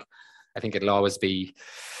slog. I think it'll always be,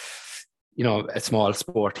 a small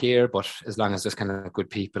sport here, but as long as there's kind of good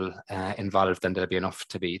people involved, then there'll be enough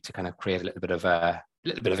to kind of create a little bit of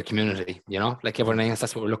a community, like everyone else.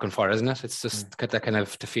 That's what we're looking for, isn't it? It's just that kind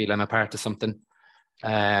of to feel I'm a part of something,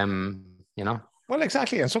 Well,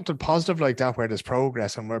 exactly, and something positive like that where there's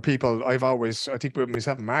progress and where people, I think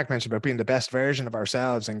myself and Mark mentioned about being the best version of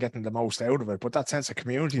ourselves and getting the most out of it, but that sense of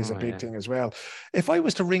community is a big thing as well. If I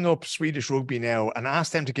was to ring up Swedish Rugby now and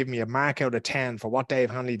ask them to give me a mark out of 10 for what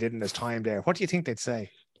Dave Hanley did in his time there, what do you think they'd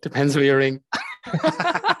say? Depends who you ring.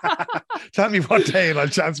 Tell me what day and I'll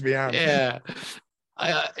chance me arm. Yeah.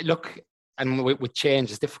 Look, and with change,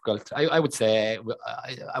 it's difficult. I would say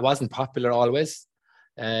I wasn't popular always.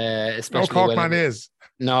 Especially Corkman is.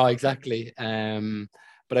 No, exactly.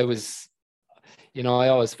 But I was, I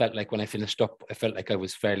always felt like when I finished up, I felt like I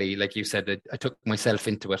was fairly, like you said, I took myself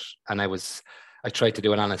into it, and I tried to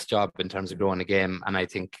do an honest job in terms of growing the game. And I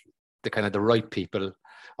think the right people,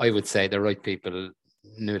 I would say the right people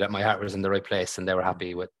knew that my heart was in the right place, and they were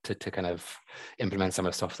happy to kind of implement some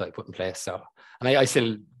of the stuff that I put in place. So, and I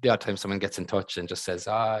still, the odd time someone gets in touch and just says,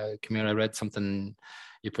 come here, I read something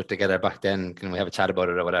you put together back then, can we have a chat about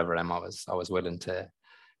it or whatever? I'm always willing to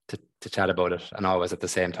chat about it, and always at the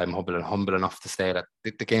same time humble enough to say that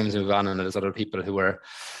the games move on and there's other people who are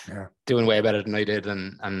doing way better than I did,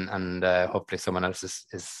 and hopefully someone else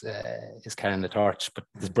is carrying the torch. But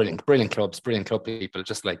there's brilliant clubs, brilliant club people,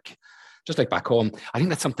 just like back home. I think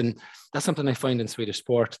that's something I find in Swedish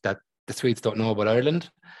sport that the Swedes don't know about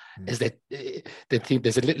Ireland, is that they think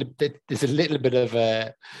there's a little bit of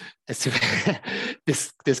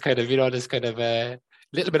this kind of a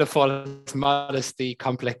little bit of false modesty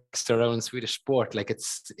complex around Swedish sport. Like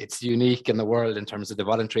it's unique in the world in terms of the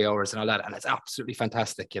voluntary hours and all that, and it's absolutely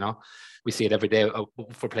fantastic. We see it every day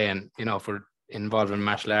for playing. If we're involved in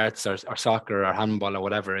martial arts or soccer or handball or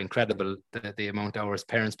whatever, incredible the amount of hours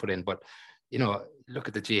parents put in. But look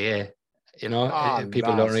at the GA.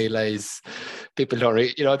 People don't realize, and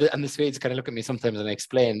the Swedes kind of look at me sometimes and I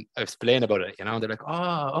explain about it, they're like,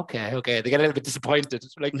 okay, they get a little bit disappointed,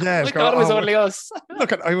 like, I thought it was only us.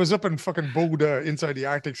 Look, I was up in fucking Boda inside the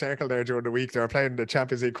Arctic Circle there during the week. They were playing the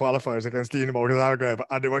Champions League qualifiers against Dinamo Zagreb,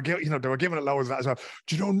 and they were giving it loads of that as well.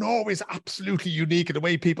 Do you know Norway is absolutely unique in the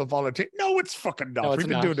way people volunteer? No, it's fucking not. We've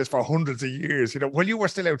been doing this for hundreds of years. While you were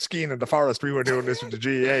still out skiing in the forest, we were doing this with the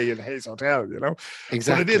GA in Hayes Hotel,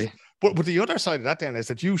 Exactly. But it is. But the other side of that then is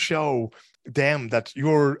that you show them that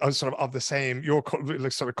you're sort of the same, you're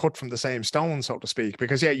like sort of cut from the same stone, so to speak,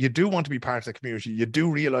 because you do want to be part of the community. You do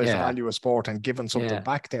realize the value of sport and giving something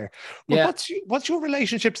back there. But what's your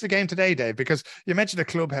relationship to the game today, Dave? Because you mentioned the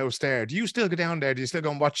clubhouse there. Do you still go down there? Do you still go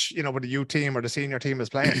and watch, what the youth team or the senior team is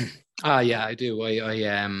playing? Yeah, I do.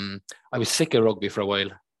 I was sick of rugby for a while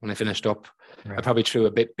when I finished up. Right. I probably threw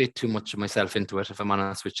a bit too much of myself into it, if I'm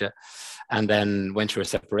honest with you, and then went through a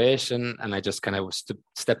separation, and I just kind of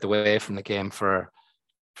stepped away from the game for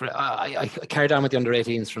I carried on with the under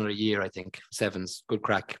 18s for another year, I think, sevens, good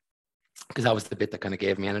crack, because that was the bit that kind of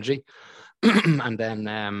gave me energy. And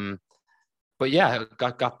then but yeah,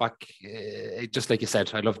 got back, just like you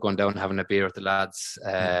said, I love going down and having a beer with the lads,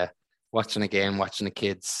 watching a game, watching the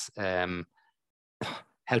kids,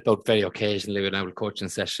 help out very occasionally with an old coaching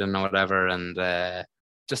session or whatever, and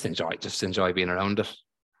just enjoy being around it.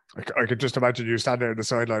 I could just imagine you standing there on the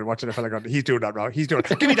sideline watching a fella going, he's doing that wrong. He's doing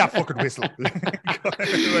it. Give me that fucking whistle.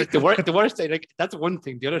 The worst thing, like, that's one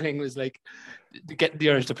thing. The other thing was like getting the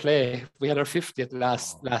urge to play. We had our 50th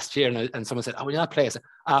last year, and someone said, will you not play? I said,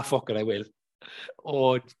 fuck it, I will.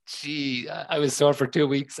 Oh, gee, I was sore for 2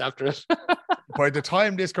 weeks after it. By the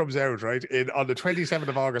time this comes out, right, on the 27th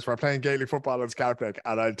of August, we're playing Gaelic football in Skarpnäck,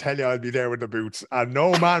 and I'll tell you, I'll be there with the boots, and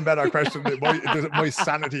no man better question my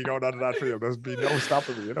sanity going on in that field. There's be no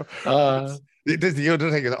stopping me, The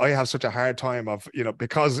other thing is I have such a hard time of,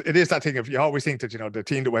 because it is that thing of you always think that, the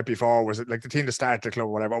team that went before was like the team that started the club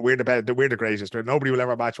or whatever. We're the greatest. Nobody will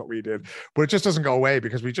ever match what we did. But it just doesn't go away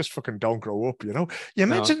because we just fucking don't grow up, You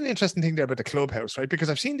mentioned an interesting thing there about the clubhouse, right?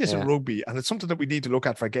 Because I've seen this in rugby and it's something that we need to look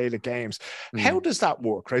at for Gaelic games. How does that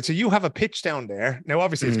work, right? So you have a pitch down there. Now,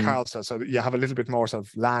 obviously it's Karlstad, so you have a little bit more sort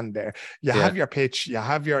of land there. You have your pitch, you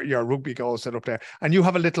have your rugby goals set up there, and you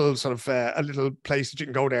have a little sort of a little place that you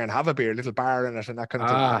can go there and have a beer, a little bar in it and that kind of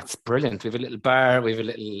thing. It's brilliant. We have a little bar, we have a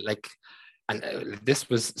little and this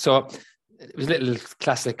was so it was a little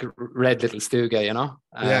classic red little Stuga,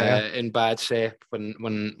 in bad shape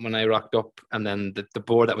when I rocked up, and then the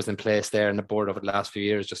board that was in place there and the board over the last few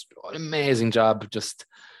years, just an amazing job, just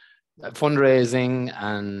fundraising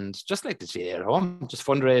and just like the GA at home, just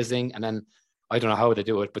fundraising, and then I don't know how they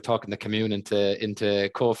do it, but talking the commune into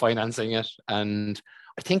co-financing it, and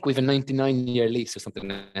I think we have a 99-year lease or something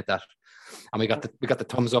like that. And we got the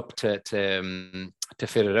thumbs up to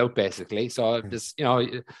fit it out basically. So there's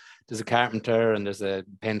a carpenter and there's a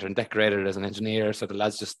painter and decorator, there's an engineer. So the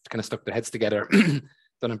lads just kind of stuck their heads together,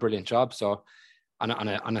 done a brilliant job. So on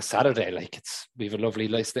a Saturday, we have a lovely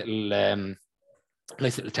nice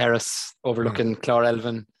little terrace overlooking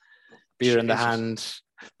Clorelvan, beer in the hand,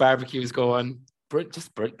 barbecues going.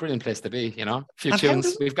 Just brilliant place to be, A few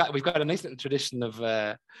tunes. We've got a nice little tradition of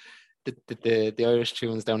the Irish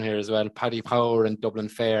tunes down here as well. Paddy Power and Dublin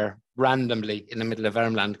Fair, randomly in the middle of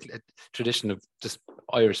Västmanland, tradition of just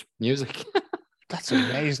Irish music. That's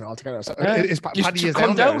amazing altogether. So Paddy is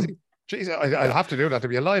down there? Jeez, I'll have to do that.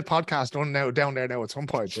 There'll be a live podcast down there now at some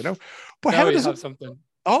point, But how does it have something?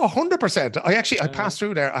 Oh, 100%. I passed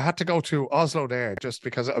through there. I had to go to Oslo there just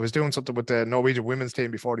because I was doing something with the Norwegian women's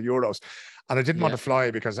team before the Euros. And I didn't want to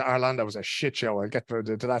fly because Arlanda was a shit show. I'll get to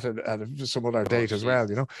that at some other date as well,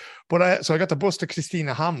 But so I got the bus to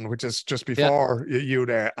Kristinehamn, which is just before you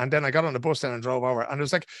there. And then I got on the bus then and drove over. And it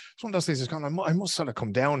was like, it's one of those things that's gone, I must sort of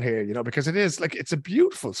come down here, because it is it's a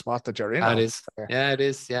beautiful spot that you're in. It is. Yeah, it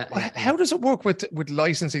is. Yeah. How does it work with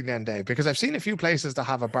licensing then, Dave? Because I've seen a few places that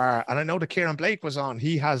have a bar, and I know that Kieran Blake was on.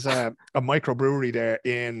 He has a microbrewery there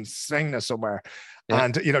in Skarpnäck somewhere. Yeah.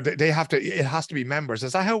 And they have to. It has to be members.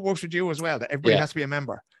 Is that how it works with you as well? That everybody has to be a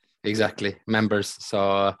member. Exactly, members.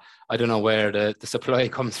 So I don't know where the supply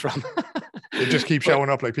comes from. They just keep showing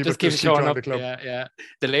up. Like people just keep showing up. The club. Yeah.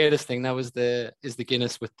 The latest thing now is the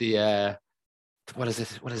Guinness with the what is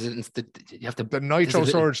it? You have the nitro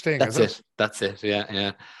surge thing. That's it.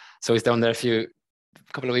 Yeah. So he's down there a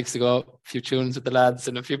couple of weeks ago. A few tunes with the lads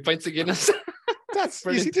and a few pints of Guinness. That's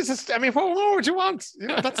you see, this is. I mean, what more would you want?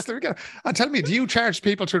 That's the. And tell me, do you charge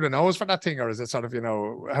people through the nose for that thing, or is it sort of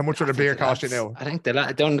how much would a beer cost you now? I think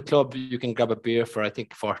down the club you can grab a beer for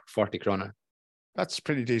 40 krona. That's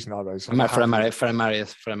pretty decent, all right. So for a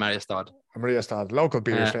Mariestad. A Mariestad, local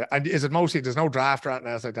beers. Yeah. And is it mostly, there's no draft or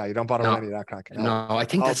anything else like that? You don't bother with any of that crack? No, I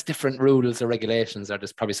think that's different rules or regulations, or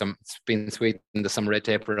there's probably it's been sweetened, there's some red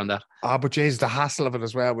tape around that. But geez, the hassle of it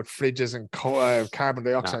as well with fridges and carbon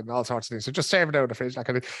dioxide and all sorts of things. So just serve it out of the fridge.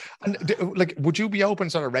 And would you be open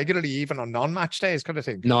sort of regularly, even on non-match days kind of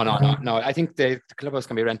thing? No. I think the clubhouse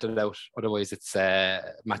can be rented out. Otherwise, it's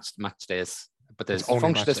match days. But there's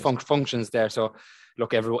functions there. So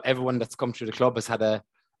look, everyone that's come through the club has had a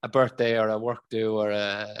birthday or a work do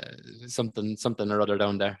or something or other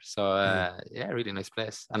down there. So really nice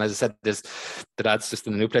place. And as I said, the lads just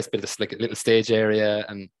in a new place built this like a little stage area,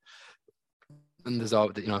 and there's all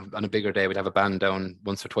on a bigger day we'd have a band down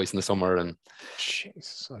once or twice in the summer, and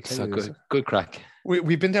so good crack.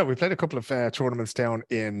 We've been there. We played a couple of tournaments down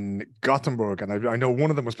in Gothenburg, and I know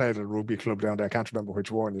one of them was played at a rugby club down there. I can't remember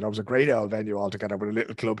which one. It was a great old venue altogether with a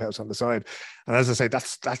little clubhouse on the side. And as I say,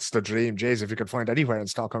 that's the dream. Jeez, if you could find anywhere in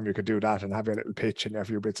Stockholm, you could do that and have a little pitch and a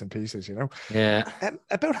few bits and pieces. Yeah.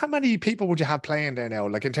 About how many people would you have playing there now?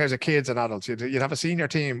 Like in terms of kids and adults, you'd have a senior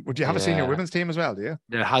team. Would you have a senior women's team as well? Do you?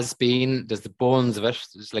 There has been. There's the bones of it.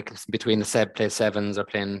 It's like between the Sept play sevens or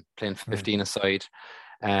playing 15 aside.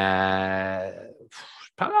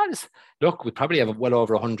 Look, we probably have well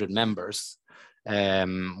over 100 members,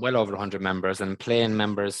 and playing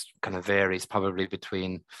members kind of varies probably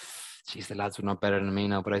between, the lads would know better than me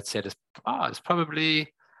now, but I'd say there's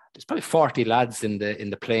probably 40 lads in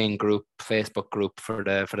the playing group, Facebook group for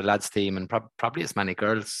the lads team, and probably as many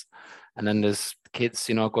girls. And then there's kids,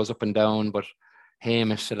 it goes up and down, but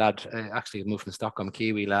Hamish, the lad, actually moved from Stockholm,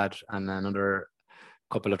 Kiwi lad, and another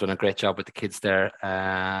couple have done a great job with the kids there.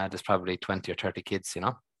 There's probably 20 or 30 kids,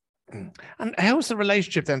 And how's the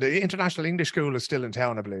relationship then? The International English School is still in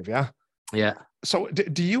town, I believe, yeah? Yeah. So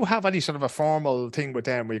do you have any sort of a formal thing with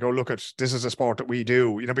them where you go, look, at this is a sport that we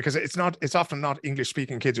do, because it's often not English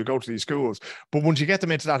speaking kids who go to these schools, but once you get them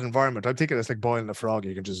into that environment, I'm thinking it's like boiling a frog.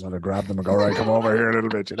 You can just sort of grab them and go, right, come over here a little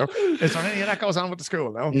bit, Is there any of that goes on with the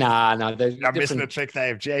school? No, No, there's you're missing different a trick,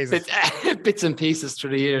 Dave. Jesus. bits and pieces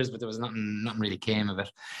through the years, but there was nothing really came of it.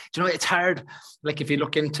 Do you know, it's hard. Like if you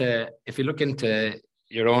look into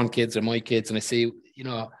your own kids or my kids, and I see,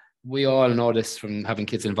 we all know this from having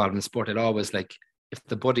kids involved in sport. It always, like, if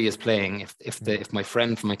the buddy is playing, if my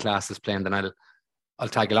friend from my class is playing, then I'll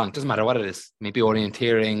tag along. It doesn't matter what it is. Maybe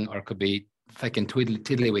orienteering, or it could be fucking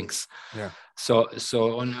tiddlywinks. Yeah. So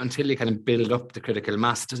until you kind of build up the critical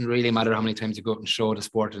mass, it doesn't really matter how many times you go out and show the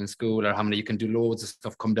sport in school, or how many you can do loads of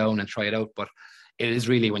stuff, come down and try it out. But it is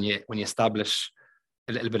really when you establish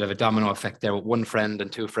a little bit of a domino effect there with one friend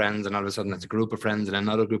and two friends, and all of a sudden it's a group of friends and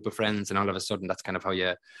another group of friends, and all of a sudden that's kind of how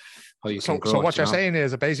you can grow. So what you're saying is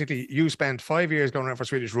that basically you spent 5 years going around for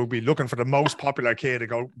Swedish rugby looking for the most popular kid and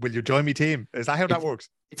go, will you join me team? Is that how that works?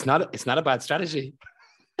 It's not a bad strategy.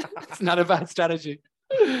 It's not a bad strategy.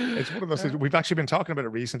 It's one of those things. We've actually been talking about it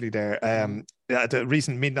recently there. The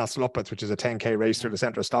recent Midnattsloppet, which is a 10K race through the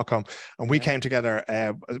centre of Stockholm. And we came together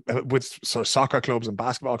with sort of soccer clubs and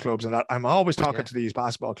basketball clubs. And that I'm always talking to these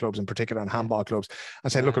basketball clubs in particular and handball clubs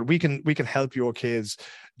and say, look, we can help your kids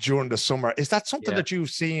during the summer. Is that something that you've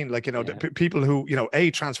seen? Like, people who,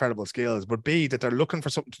 A, transferable skills, but B, that they're looking for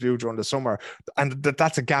something to do during the summer, and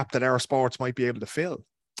that's a gap that our sports might be able to fill.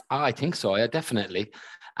 I think so. Yeah, definitely.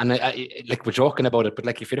 And I like, we're joking about it, but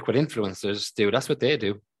like, if you look what influencers do, that's what they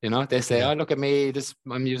do. They say, "Oh, look at me!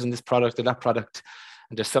 I'm using this product or that product."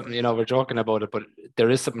 And there's something, we're joking about it, but there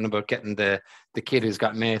is something about getting the kid who's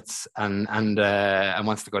got mates and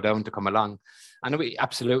wants to go down to come along. And we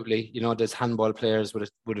absolutely, there's handball players would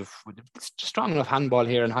have strong enough handball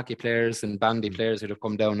here, and hockey players and bandy players who'd have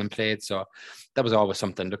come down and played. So that was always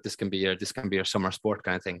something. Look, this can be your summer sport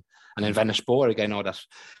kind of thing. And in Vänersborg, I know that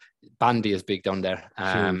bandy is big down there.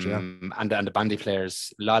 Huge, yeah. And the bandy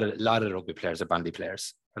players, a lot of rugby players are bandy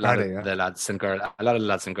players. A lot of the lads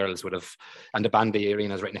and girls would have, and the bandy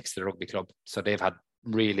arena is right next to the rugby club. So they've had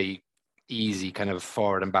really easy kind of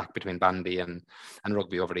forward and back between bandy and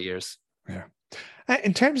rugby over the years. Yeah.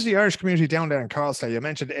 In terms of the Irish community down there in Karlstad, you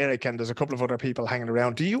mentioned Eric and there's a couple of other people hanging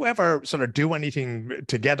around. Do you ever sort of do anything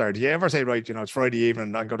together? Do you ever say, right, it's Friday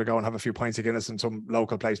evening, I'm going to go and have a few pints of Guinness in some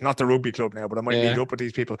local place, not the rugby club now, but I might meet up with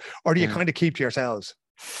these people? Or do you kind of keep to yourselves?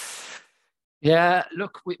 Yeah,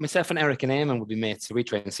 look, myself and Eric and Eamon would be mates, so we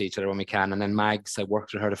try and see each other when we can. And then Mags, I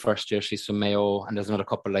worked with her the first year. She's from Mayo, and there's another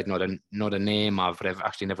couple I know the name of, but I've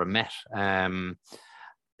actually never met.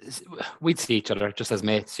 We'd see each other just as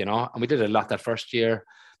mates, and we did a lot that first year.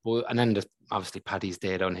 And then there's obviously Paddy's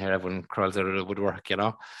Day down here. Everyone crawls out of the woodwork,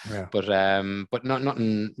 Yeah. But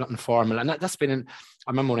nothing formal. And that's been.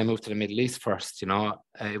 I remember when I moved to the Middle East first.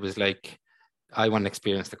 It was like I want to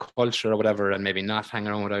experience the culture or whatever, and maybe not hang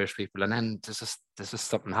around with Irish people. And then there's just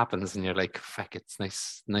something happens, and you're like, "Fuck, it's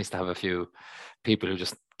nice to have a few people who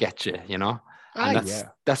just get you," And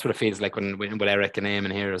that's what it feels like when with Eric and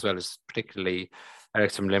Eamon here as well. Is particularly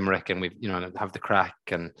Eric's from Limerick, and we have the crack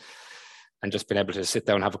and just being able to sit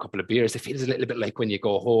down and have a couple of beers. It feels a little bit like when you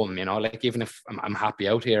go home, like even if I'm happy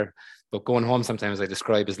out here, but going home sometimes I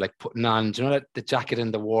describe as like putting on, the jacket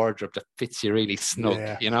in the wardrobe that fits you really snug,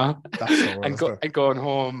 That's so and going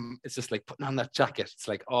home, it's just like putting on that jacket. It's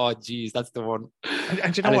like, oh, geez, that's the one.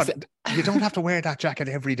 And you know what? You don't have to wear that jacket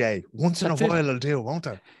every day. Once in a while it'll do, won't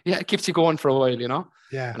it? Yeah, it keeps you going for a while,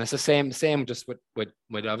 Yeah. And it's the same just with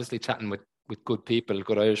obviously chatting with good people,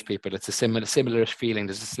 good Irish people. It's a similar feeling.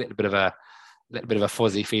 There's just a little bit of a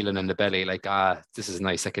fuzzy feeling in the belly, like, this is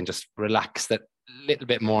nice. I can just relax that little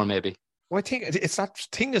bit more, maybe. Well, I think it's that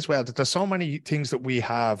thing as well, that there's so many things that we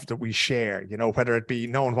have that we share, whether it be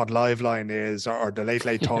knowing what Live Line is or the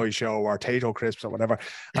Late Toy Show or Tato Crisps or whatever.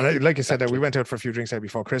 And like I said, we went out for a few drinks there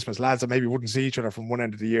before Christmas, lads that maybe wouldn't see each other from one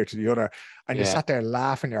end of the year to the other. And you sat there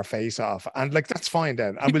laughing your face off. And like, that's fine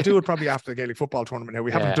then. And we'll do it probably after the Gaelic football tournament now.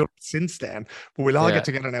 We haven't done it since then, but we'll all get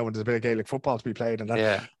together now when there's a bit of Gaelic football to be played. And that.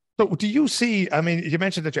 Yeah. So do you see, I mean, you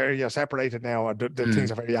mentioned that you're separated now and the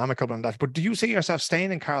things are very amicable and that, but do you see yourself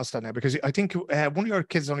staying in Karlstad now? Because I think one of your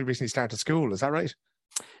kids only recently started school. Is that right?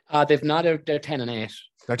 They've not, they're 10 and 8.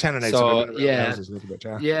 They're 10 and 8. So, a little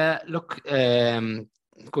bit, look,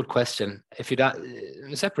 good question. If you'd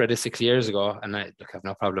separated 6 years ago, and I have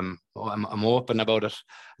no problem, I'm open about it.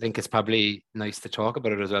 I think it's probably nice to talk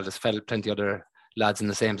about it as well. There's plenty other lads in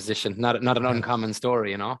the same position. Not an uncommon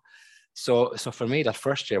story, So for me, that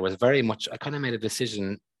first year was very much, I kind of made a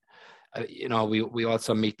decision. We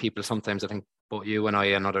also meet people sometimes, I think both you and I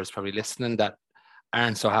and others probably listening, that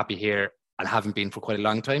aren't so happy here and haven't been for quite a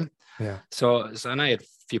long time. Yeah. So and I had a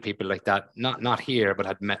few people like that, not here, but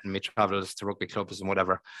had met in my travels to rugby clubs and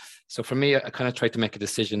whatever. So for me, I kind of tried to make a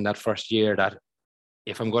decision that first year that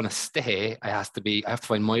if I'm going to stay, I have to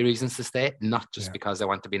find my reasons to stay, not just because I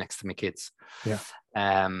want to be next to my kids. Yeah.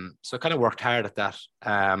 So I kind of worked hard at that.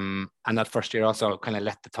 And that first year also kind of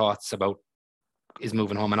let the thoughts about is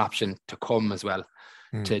moving home an option to come as well,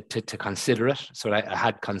 to consider it. So I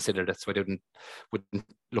had considered it. So I wouldn't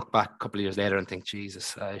look back a couple of years later and think,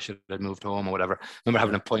 Jesus, I should have moved home or whatever. I remember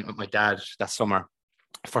having an appointment with my dad that summer.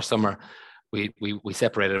 First summer, we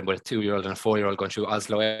separated with a 2-year-old and a 4-year-old going through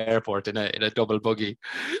Oslo airport in a double buggy,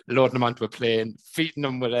 loading them onto a plane, feeding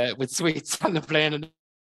them with sweets on the plane and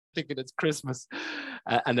thinking it's Christmas,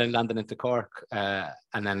 and then landing into Cork.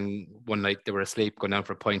 And then one night they were asleep, going down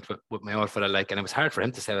for a pint with my old fella, and it was hard for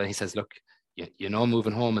him to say that. He says, look, you know,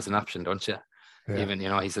 moving home is an option, don't you? Yeah. Even, you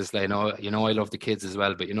know, he says, I love the kids as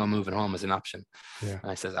well, but moving home is an option. Yeah. And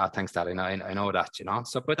I says, thanks, Dad. I know that, you know.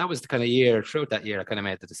 So, but that was the kind of year, throughout that year, I kind of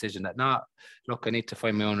made the decision that, look, I need to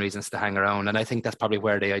find my own reasons to hang around. And I think that's probably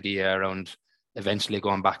where the idea around eventually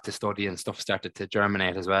going back to study and stuff started to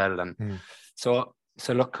germinate as well. And so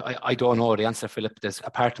look, I don't know the answer, Philip. There's a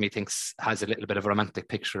part of me has a little bit of a romantic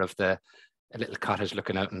picture of a little cottage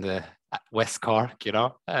looking out in the West Cork, you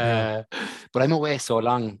know. But I'm away so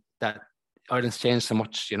long that Ireland's changed so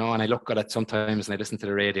much, you know, and I look at it sometimes and I listen to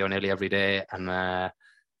the radio nearly every day, and kind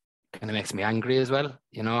of makes me angry as well,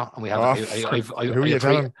 you know. And we have who are you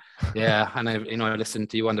telling? Yeah, and I listen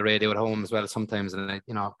to you on the radio at home as well sometimes, and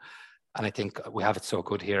and I think we have it so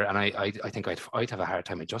good here, and I think I'd have a hard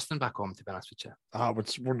time adjusting back home, to be honest with you.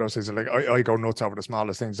 It's one of those things. Like I go nuts over the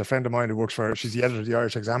smallest things. A friend of mine who works she's the editor of the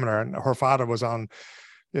Irish Examiner, and her father was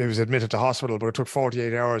he was admitted to hospital, but it took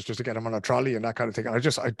 48 hours just to get him on a trolley and that kind of thing. And I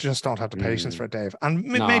just don't have the patience for it, Dave. And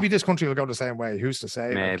maybe this country will go the same way. Who's to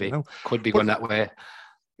say? Maybe. You know? Could be going that way.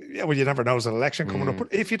 Yeah, well, you never know. There's an election coming up.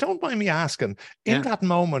 But if you don't mind me asking, in that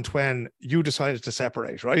moment when you decided to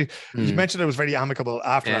separate, right? You mentioned it was very amicable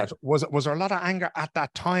after that. Was there a lot of anger at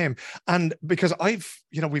that time? And because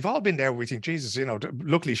we've all been there. We think, Jesus, you know,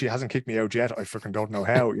 luckily she hasn't kicked me out yet. I freaking don't know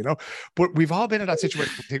how, you know. But we've all been in that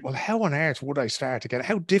situation. We think, well, how on earth would I start again?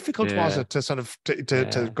 How difficult was it to sort of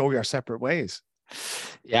to go your separate ways?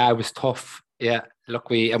 Yeah, it was tough. Yeah, look,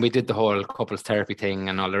 we did the whole couples therapy thing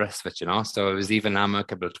and all the rest of it, you know. So it was even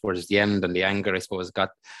amicable towards the end, and the anger, I suppose,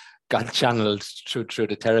 got channeled through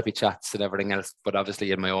the therapy chats and everything else. But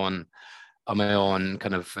obviously, in my own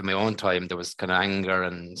time, there was kind of anger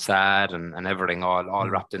and sad and everything all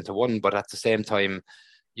wrapped into one. But at the same time,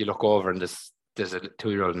 you look over and there's a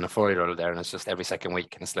 2-year-old and a 4-year-old there, and it's just every second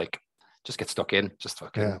week, and it's like, just get stuck in, just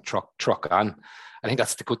fucking truck on. I think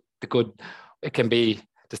that's the good. It can be.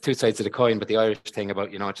 There's two sides of the coin, but the Irish thing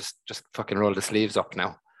about, you know, just fucking roll the sleeves up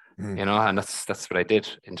now, you know, and that's what I did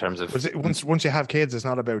in terms of. Once you have kids, it's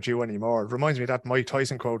not about you anymore. It reminds me of that Mike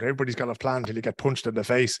Tyson quote: "Everybody's got a plan till you get punched in the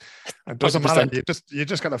face." It doesn't 100%. Matter. You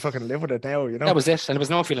just gotta fucking live with it now, you know. That was it, and there was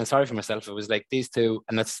no feeling sorry for myself. It was like these two,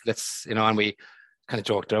 and let's you know, and we kind of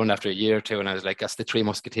joked around after a year or two, and I was like, that's the Three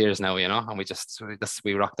Musketeers now, you know, and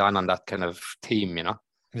we rocked on that kind of team, you know.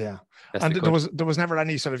 Yeah. And there was never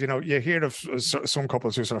any sort of, you know, you hear of some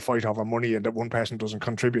couples who sort of fight over money and that one person doesn't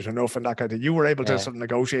contribute enough and that kind of thing. You were able to sort of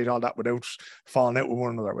negotiate all that without falling out with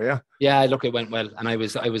one another, were you? Yeah, look, it went well. And I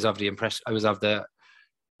was of the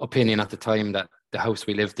opinion at the time that the house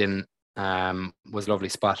we lived in was a lovely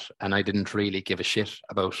spot, and I didn't really give a shit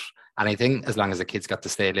about anything as long as the kids got to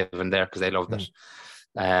stay living there because they loved it.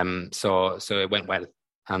 So it went well.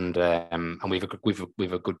 And we've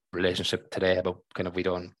a good relationship today. About kind of, we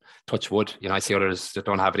don't touch wood. You know, I see others that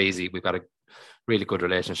don't have it easy. We've got a really good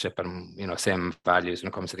relationship, and you know, same values when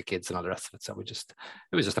it comes to the kids and all the rest of it. So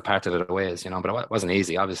it was just a part of the ways, you know. But it wasn't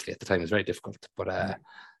easy. Obviously, at the time, it was very difficult. But yeah.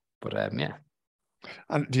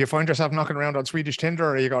 And do you find yourself knocking around on Swedish Tinder,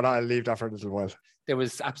 or are you going, I'll leave that for a little while? There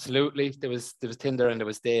was Tinder and there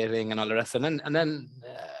was dating and all the rest, and then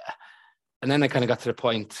I kind of got to the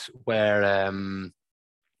point where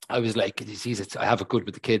I was like, geez, I have it good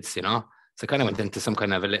with the kids, you know. So I kind of went into some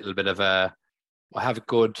kind of a little bit of I have it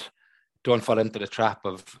good. Don't fall into the trap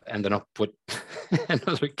of ending up with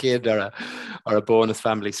another kid or a bonus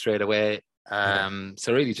family straight away.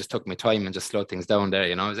 So really just took my time and just slowed things down there,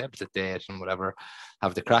 you know. I was able to date and whatever,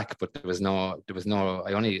 have the crack, but there was no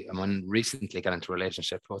I'm recently got into a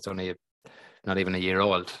relationship. It's only not even a year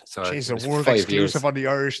old. So she's a world exclusive on the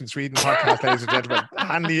Irish and Sweden podcast, ladies and gentlemen.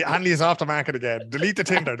 Hanley is off the market again. Delete the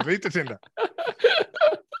Tinder.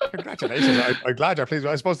 Congratulations. I'm glad you're pleased.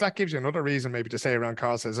 I suppose that gives you another reason maybe to stay around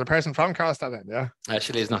Karlstad. Is a person from Karlstad then, yeah?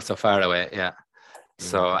 Actually, it's not so far away, yeah.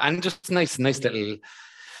 So, and just nice little,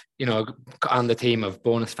 you know, on the team of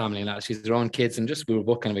bonus family and that. She's their own kids, and just we were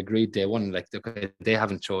both kind of agreed day one, like they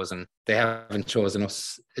haven't chosen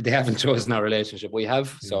us, they haven't chosen our relationship. We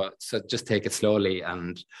have, so just take it slowly,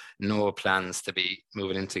 and no plans to be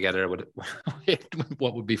moving in together with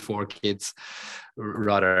what would be 4 kids.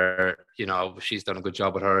 Rather, you know, she's done a good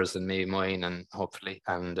job with hers and me mine, and hopefully,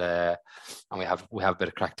 and we have a bit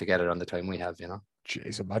of crack together on the time we have, you know.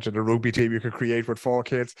 Jeez, imagine a rugby team you could create with 4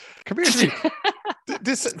 kids. Come here to me.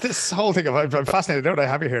 This whole thing, I'm fascinated. Now that I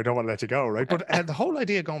have you here, I don't want to let you go, right? But the whole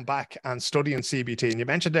idea of going back and studying CBT, and you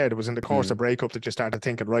mentioned there, it was in the course of breakup that you started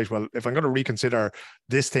thinking, right, well, if I'm going to reconsider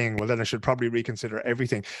this thing, well, then I should probably reconsider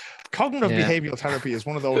everything. Cognitive behavioural therapy is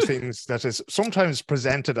one of those things that is sometimes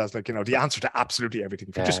presented as like, you know, the answer to absolutely everything.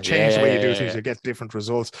 If you just change the way you do things, you get different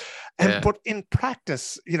results. But in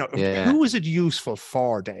practice, you know, who is it useful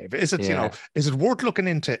for, Dave? Is it, you know, is it worth looking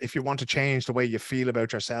into if you want to change the way you feel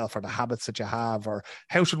about yourself or the habits that you have, or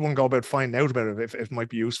how should one go about finding out about it if it might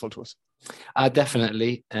be useful to us?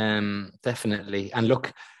 Definitely. And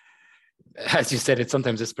look, as you said, it's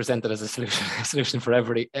presented as a solution for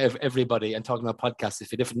everybody. And talking about podcasts,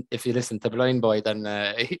 if you listen to Blind Boy, then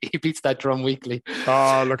he beats that drum weekly.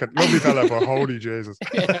 Oh, look at lovely fella, but holy Jesus.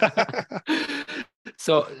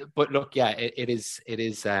 So, but look, it is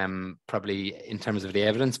probably in terms of the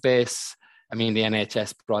evidence base. I mean, the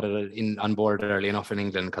NHS brought it on board early enough in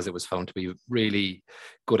England because it was found to be really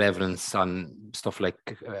good evidence on stuff like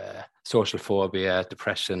social phobia,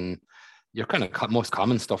 depression, your kind of most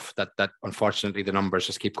common stuff that unfortunately the numbers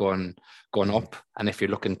just keep going up. And if you're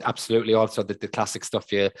looking absolutely also the classic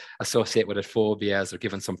stuff you associate with it, phobias or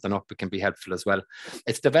giving something up, it can be helpful as well.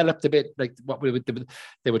 It's developed a bit like what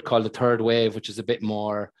they would call the third wave, which is a bit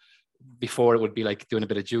more. Before, it would be like doing a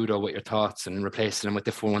bit of judo with your thoughts and replacing them with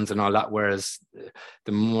different ones and all that, whereas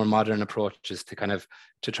the more modern approach is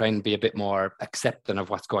to try and be a bit more accepting of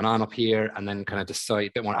what's going on up here, and then kind of decide,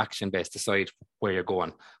 a bit more action based, decide where you're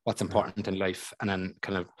going, what's important in life, and then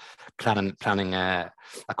kind of planning a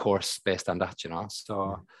course based on that, you know.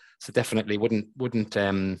 So definitely would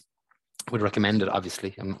recommend it.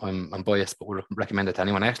 Obviously, I'm biased, but would recommend it to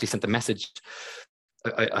anyone. I actually sent a message.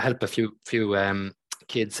 I help a few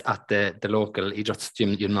kids at the local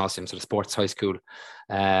gymnasium, so the sports high school,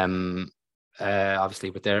 obviously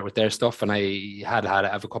with their stuff, and I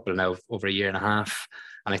have a couple now over a year and a half,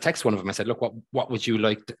 and I texted one of them. I said, look, what would you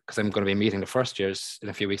like, because I'm going to be meeting the first years in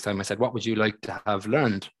a few weeks time. I said, what would you like to have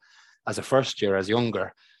learned as a first year, as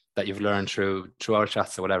younger, that you've learned through our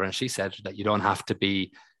chats or whatever? And she said that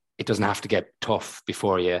it doesn't have to get tough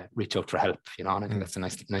before you reach out for help, you know. And I think that's a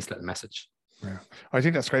nice little message. Yeah, I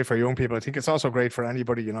think that's great for young people. I think it's also great for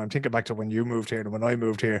anybody. You know, I'm thinking back to when you moved here and when I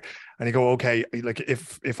moved here, and you go, okay, like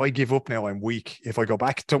if I give up now, I'm weak. If I go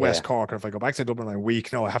back to West Cork, or if I go back to Dublin, I'm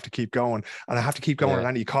weak. No, I have to keep going, and I have to keep going at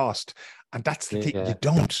any cost. And that's the thing, you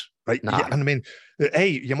don't, right? Nah. And I mean,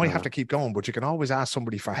 you might have to keep going, but you can always ask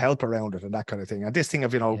somebody for help around it and that kind of thing. And this thing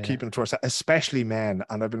of, you know, keeping it to ourselves, especially men,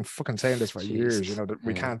 and I've been fucking saying this for years, you know, that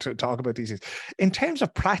we can't talk about these things. In terms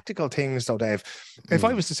of practical things though, Dave, if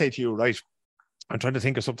I was to say to you, right, I'm trying to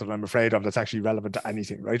think of something I'm afraid of that's actually relevant to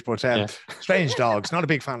anything, right? But strange dogs, not a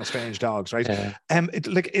big fan of strange dogs, right?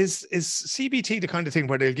 Is CBT the kind of thing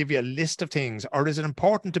where they'll give you a list of things, or is it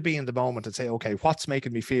important to be in the moment and say, okay, what's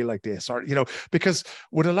making me feel like this? Or, you know, because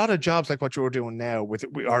with a lot of jobs like what you're doing now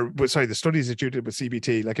the studies that you did with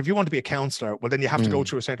CBT, like if you want to be a counselor, well, then you have to go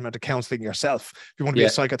through a certain amount of counseling yourself. If you want to be a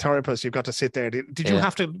psychotherapist, you've got to sit there. Did you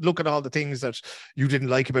have to look at all the things that you didn't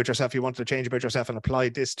like about yourself, you wanted to change about yourself, and apply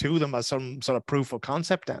this to them as some sort of proof of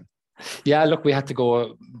concept then? Yeah, look, we had to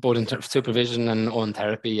go both in supervision and own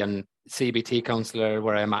therapy, and CBT counsellor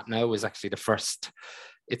where I'm at now is actually the first.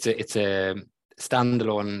 It's a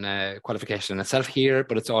standalone qualification in itself here,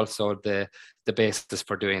 but it's also the basis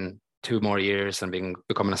for doing 2 more years and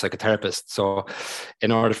becoming a psychotherapist. So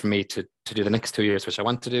in order for me to do the next 2 years, which I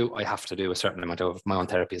want to do, I have to do a certain amount of my own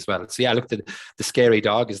therapy as well. So yeah, look, the scary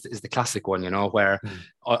dog is the classic one, you know, where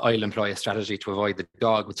I'll employ a strategy to avoid the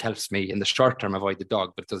dog, which helps me in the short term avoid the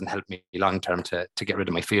dog, but it doesn't help me long term to get rid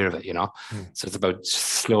of my fear of it, you know. So it's about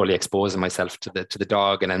slowly exposing myself to the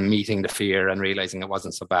dog, and then meeting the fear and realizing it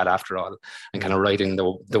wasn't so bad after all, and kind of riding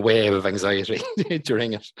the wave of anxiety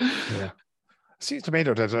during it. Yeah. Seems to me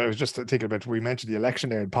though that I was just thinking about, we mentioned the election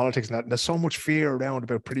there in politics, and that there's so much fear around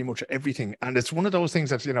about pretty much everything, and it's one of those things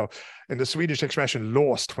that, you know, in the Swedish expression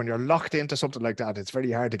 "lost," when you're locked into something like that, it's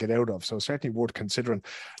very hard to get out of. So certainly worth considering.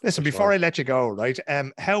 Listen, before I let you go, right?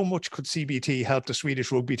 How much could CBT help the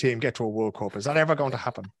Swedish rugby team get to a World Cup? Is that ever going to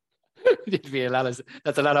happen?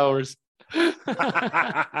 That's a lot of hours.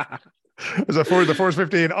 Is it for the first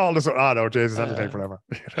 15? All this. Oh no, Jesus, that'll take forever.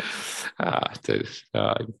 Dude,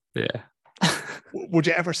 yeah. Would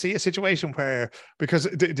you ever see a situation where, because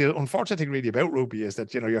the unfortunate thing really about rugby is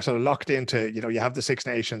that, you're sort of locked into, you have the Six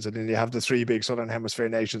Nations and then you have the three big Southern Hemisphere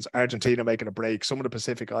nations, Argentina making a break, some of the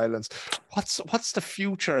Pacific Islands. What's the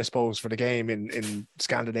future, I suppose, for the game in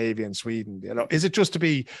Scandinavia and Sweden? Is it just to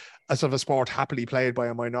be a sort of a sport happily played by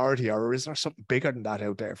a minority, or is there something bigger than that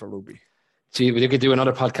out there for rugby? Gee, we could do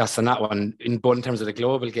another podcast on that one, both in terms of the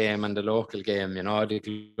global game and the local game.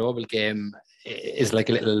 The global game is like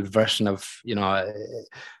a little version of,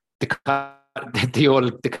 the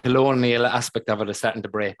colonial aspect of it is starting to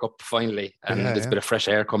break up finally, and there's a bit of fresh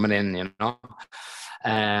air coming in,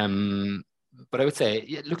 But I would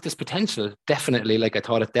say, look, there's potential, definitely. Like I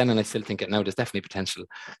thought it then, and I still think it now. There's definitely potential,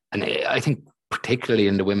 and I think particularly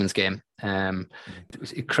in the women's game, it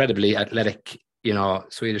was incredibly athletic.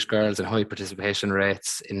 Swedish girls and high participation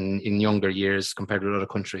rates in younger years compared with other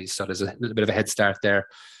countries. So there's a little bit of a head start there.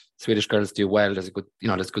 Swedish girls do well. There's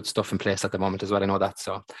there's good stuff in place at the moment as well. I know that.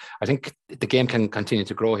 So I think the game can continue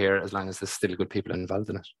to grow here as long as there's still good people involved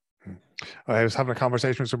in it. I was having a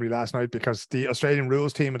conversation with somebody last night because the Australian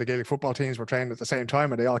rules team and the Gaelic football teams were training at the same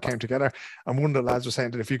time and they all came together. And one of the lads was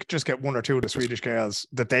saying that if you could just get one or two of the Swedish girls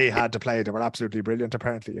that they had to play, they were absolutely brilliant,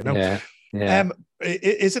 apparently, Yeah.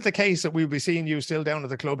 Is it the case that we'll be seeing you still down at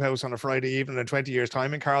the clubhouse on a Friday evening in 20 years'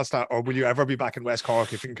 time in Karlstad, or will you ever be back in West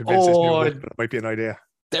Cork if you can convince this new woman that it might be an idea?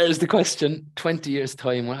 There's the question. 20 years'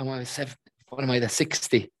 time, what am I,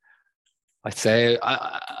 60? I'd say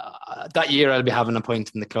that year I'll be having a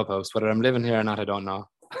point in the clubhouse. Whether I'm living here or not, I don't know.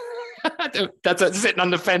 That's sitting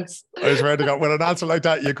on the fence. I swear to God, with an answer like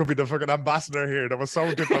that, you could be the fucking ambassador here. That was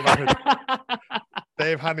so diplomatic.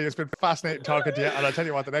 Dave Hanley, it's been fascinating talking to you, and I'll tell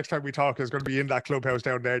you what, the next time we talk is going to be in that clubhouse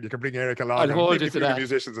down there. You can bring Eric along. I'll hold you to the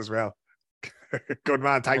musicians as well. Good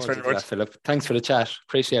man, thanks very much, Philip. Thanks for the chat.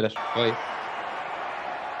 Appreciate it. Bye.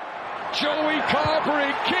 Joey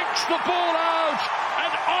Carberry kicks the ball out,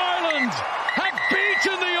 and Ireland have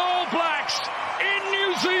beaten the All Blacks in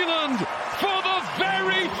New Zealand for the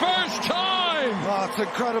very first time. Oh, it's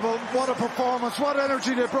incredible. What a performance. What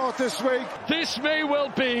energy they brought this week. This may well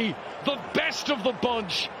be the best of the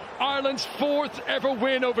bunch. Ireland's fourth ever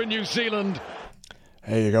win over New Zealand.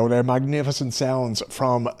 There you go, there. Magnificent sounds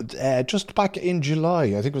from just back in July.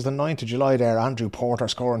 I think it was the 9th of July there. Andrew Porter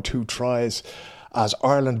scoring 2 tries as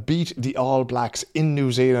Ireland beat the All Blacks in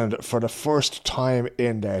New Zealand for the first time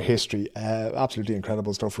in their history. Absolutely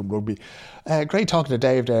incredible stuff from rugby. Great talking to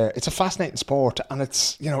Dave there. It's a fascinating sport, and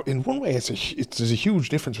it's, in one way, there's a huge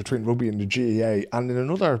difference between rugby and the GAA, and in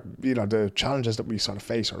another, the challenges that we sort of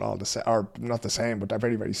face are all are not the same, but they're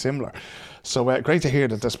very, very similar. So great to hear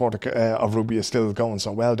that the sport of rugby is still going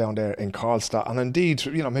so well down there in Karlstad, and indeed,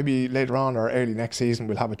 maybe later on or early next season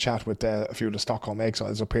we'll have a chat with a few of the Stockholm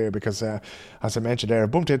Exiles up here, because as I mentioned there, I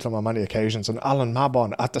bumped into them on many occasions, and Alan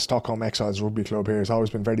Mabon at the Stockholm Exiles Rugby Club here has always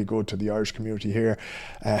been very good to the Irish community here,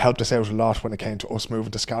 helped us out a lot when it came to us moving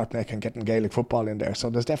to Skarpnäck and getting Gaelic football in there. So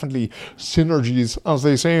there's definitely synergies, as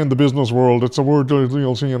they say in the business world. It's a word that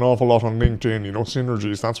you'll see an awful lot on LinkedIn,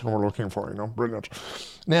 synergies. That's what we're looking for, brilliant.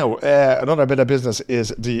 Now, another bit of business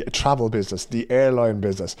is the travel business, the airline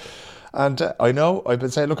business. And I know I've been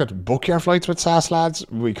saying, look, book your flights with SAS, lads.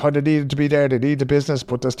 We kind of needed to be there. They need the business.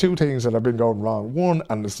 But there's 2 things that have been going wrong. One,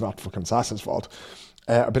 and it's not fucking SAS's fault.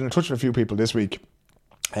 I've been in touch with a few people this week.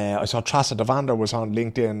 I saw Trassa Devander was on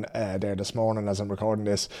LinkedIn there this morning as I'm recording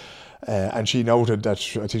this, and she noted that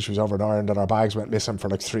I think she was over in Ireland, that our bags went missing for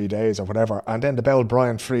like 3 days or whatever. And then the bell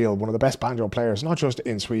Brian Friel, one of the best banjo players, not just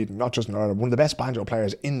in Sweden, not just in Ireland, one of the best banjo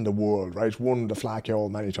players in the world, right? Won the Flacchio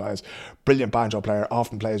many times. Brilliant banjo player,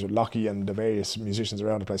 often plays with Lockie and the various musicians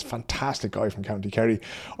around the place. Fantastic guy from County Kerry.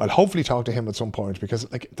 I'll hopefully talk to him at some point, because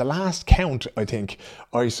like the last count I think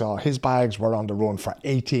I saw, his bags were on the run for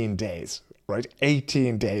 18 days. Right,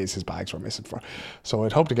 18 days his bags were missing for. So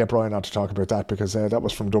I'd hope to get Brian on to talk about that, because that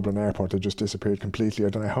was from Dublin Airport. They just disappeared completely. I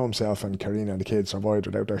don't know how himself and Karina and the kids survived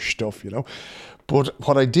without their stuff, But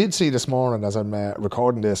what I did see this morning as I'm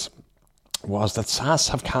recording this was that SAS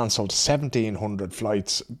have cancelled 1,700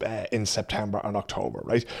 flights in September and October,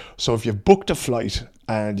 right? So if you've booked a flight,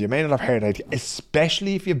 and you may not have heard it,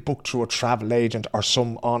 especially if you book through a travel agent or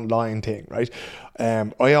some online thing, right?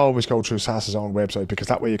 I always go through SAS's own website, because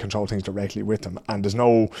that way you control things directly with them, and there's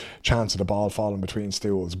no chance of the ball falling between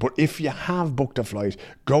stools. But if you have booked a flight,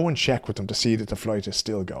 go and check with them to see that the flight is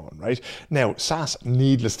still going, right? Now, SAS,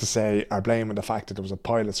 needless to say, are blaming the fact that there was a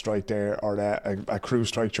pilot strike there, or a crew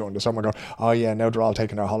strike during the summer, going, oh yeah, now they're all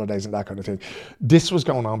taking their holidays and that kind of thing. This was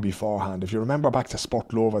going on beforehand. If you remember back to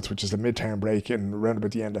Sport Lovets, which is the midterm break in around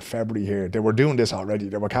about the end of February here. They were doing this already.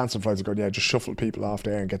 They were cancelling flights and going, yeah, just shuffle people off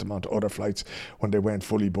there and get them onto other flights when they weren't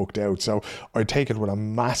fully booked out. So I take it with a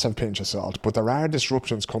massive pinch of salt. But there are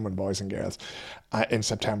disruptions coming, boys and girls, in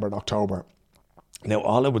September and October. Now,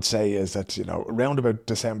 all I would say is that, around about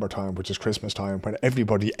December time, which is Christmas time, when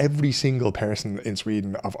every single person in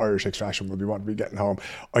Sweden of Irish extraction will be wanting to be getting home,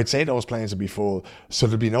 I'd say those planes would be full. So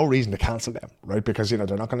there'd be no reason to cancel them, right? Because, they're not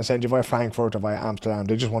going to send you via Frankfurt or via Amsterdam.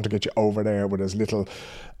 They just want to get you over there with as little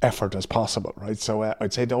effort as possible, right? So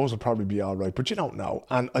I'd say those will probably be all right, but you don't know.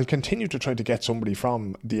 And I'll continue to try to get somebody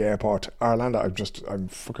from the airport. Arlanda, I'm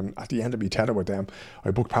fucking at the end of my tether with them.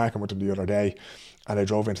 I booked parking with them the other day. And I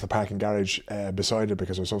drove into the parking garage beside it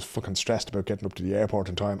because I was so fucking stressed about getting up to the airport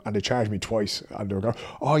in time. And they charged me twice. And they were going,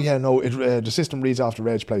 oh yeah, no, the system reads off the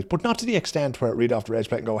reg plate. But not to the extent where it read off the reg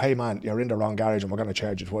plate and go, hey man, you're in the wrong garage and we're going to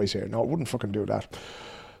charge you twice here. No, it wouldn't fucking do that.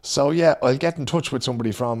 So yeah, I'll get in touch with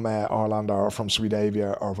somebody from Arlanda or from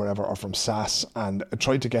Swedavia or whatever, or from SAS, and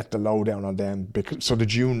try to get the lowdown on them, so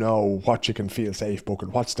that you know what you can feel safe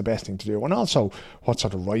booking, what's the best thing to do, and also what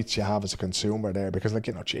sort of rights you have as a consumer there. Because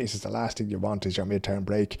Jesus, the last thing you want is your midterm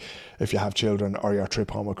break, if you have children, or your trip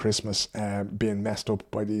home at Christmas being messed up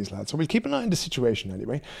by these lads. So we'll keep an eye on the situation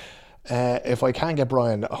anyway. If I can get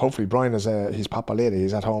Brian, hopefully Brian is his papa lady,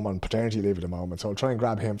 he's at home on paternity leave at the moment, so I'll try and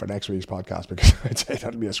grab him for next week's podcast, because I'd say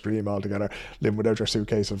that'll be a scream altogether, living without your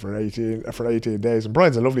suitcases for 18 days. And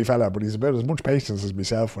Brian's a lovely fella, but he's about as much patience as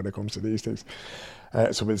myself when it comes to these things.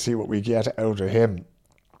 So we'll see what we get out of him.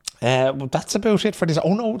 Well, that's about it for this.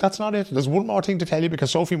 Oh no, that's not it. There's one more thing to tell you, because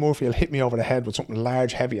Sophie Murphy will hit me over the head with something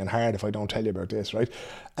large, heavy and hard if I don't tell you about this, right?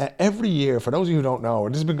 Every year, for those of you who don't know,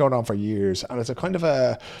 and this has been going on for years, and it's a kind of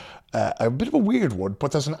a bit of a weird one,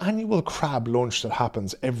 but there's an annual crab lunch that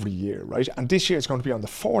happens every year, right? And this year it's going to be on the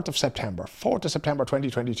 4th of September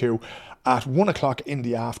 2022 at 1 o'clock in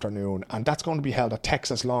the afternoon, and that's going to be held at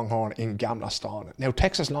Texas Longhorn in Gamla Now,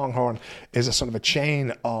 Texas Longhorn is a sort of a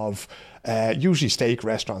chain of usually steak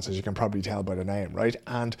restaurants, as you can probably tell by the name, right?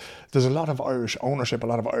 And there's a lot of Irish ownership, a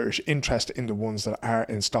lot of Irish interest in the ones that are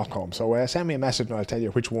in Stockholm. So send me a message and I'll tell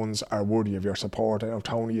you which ones are worthy of your support. I know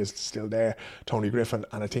Tony is still there, Tony Griffin,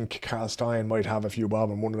 and I think Karlstad might have a few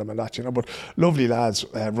bob in one of them and that, but lovely lads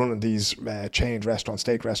running these chained restaurants,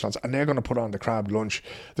 steak restaurants, and they're going to put on the crab lunch,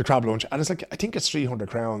 and it's like, I think it's 300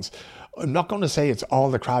 crowns. I'm not going to say it's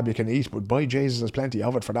all the crab you can eat, but by Jesus, there's plenty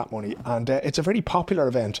of it for that money. And it's a very popular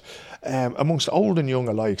event amongst old and young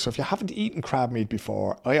alike. So if you haven't eaten crab meat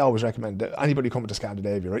before, I always recommend that anybody coming to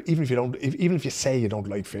Scandinavia, right? Even if you say you don't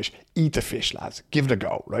like fish, eat the fish, lads. Give it a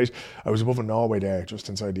go, right? I was above in Norway there, just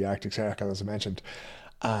inside the Arctic Circle, as I mentioned.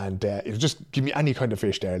 And it'll just give me any kind of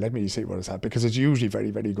fish there. Let me see what it's at, because it's usually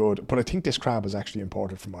very, very good. But I think this crab is actually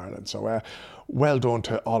imported from Ireland. So well done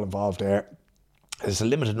to all involved there. There's a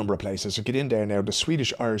limited number of places, so get in there now. The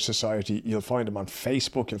Swedish Irish Society, you'll find them on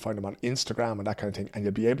Facebook, you'll find them on Instagram and that kind of thing, and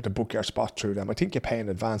you'll be able to book your spot through them. I think you pay in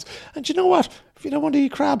advance. And you know what? If you don't want to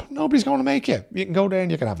eat crab, nobody's going to make you. You can go there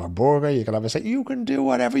and you can have a burger, you can have a steak, you can do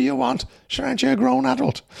whatever you want. Sure, aren't you a grown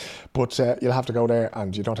adult? But you'll have to go there,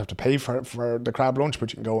 and you don't have to pay for the crab lunch,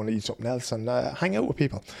 but you can go and eat something else and hang out with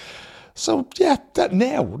people. So yeah, that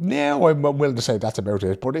now I'm willing to say that's about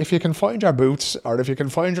it. But if you can find your boots, or if you can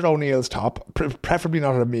find your O'Neill's top, preferably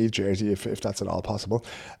not a Meath jersey if that's at all possible,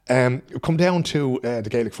 come down to the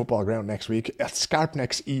Gaelic football ground next week at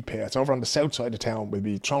Skarpnäck's EP. It's over on the south side of town. We'll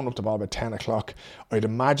be throwing up the ball about 10 o'clock. I'd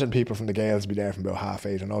imagine people from the Gaels will be there from about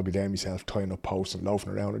 8:30, and I'll be there myself tying up posts and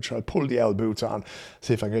loafing around, and I'll pull the L boots on,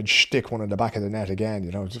 see if I can stick one in the back of the net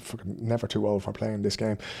again. Just fucking never too old for playing this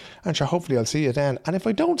game. And sure, hopefully I'll see you then. And if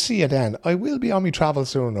I don't see you then, I will be on my travel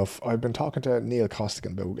soon enough. I've been talking to Neil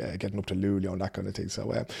Costigan about getting up to Luleå and that kind of thing.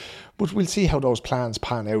 So, but we'll see how those plans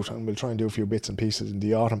pan out, and we'll try and do a few bits and pieces in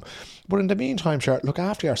the autumn. But in the meantime, sure, look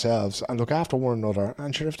after yourselves and look after one another.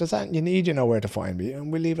 And sure, if there's anything you need, you know where to find me.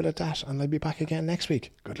 And we'll leave it at that. And I'll be back again next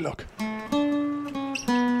week. Good luck.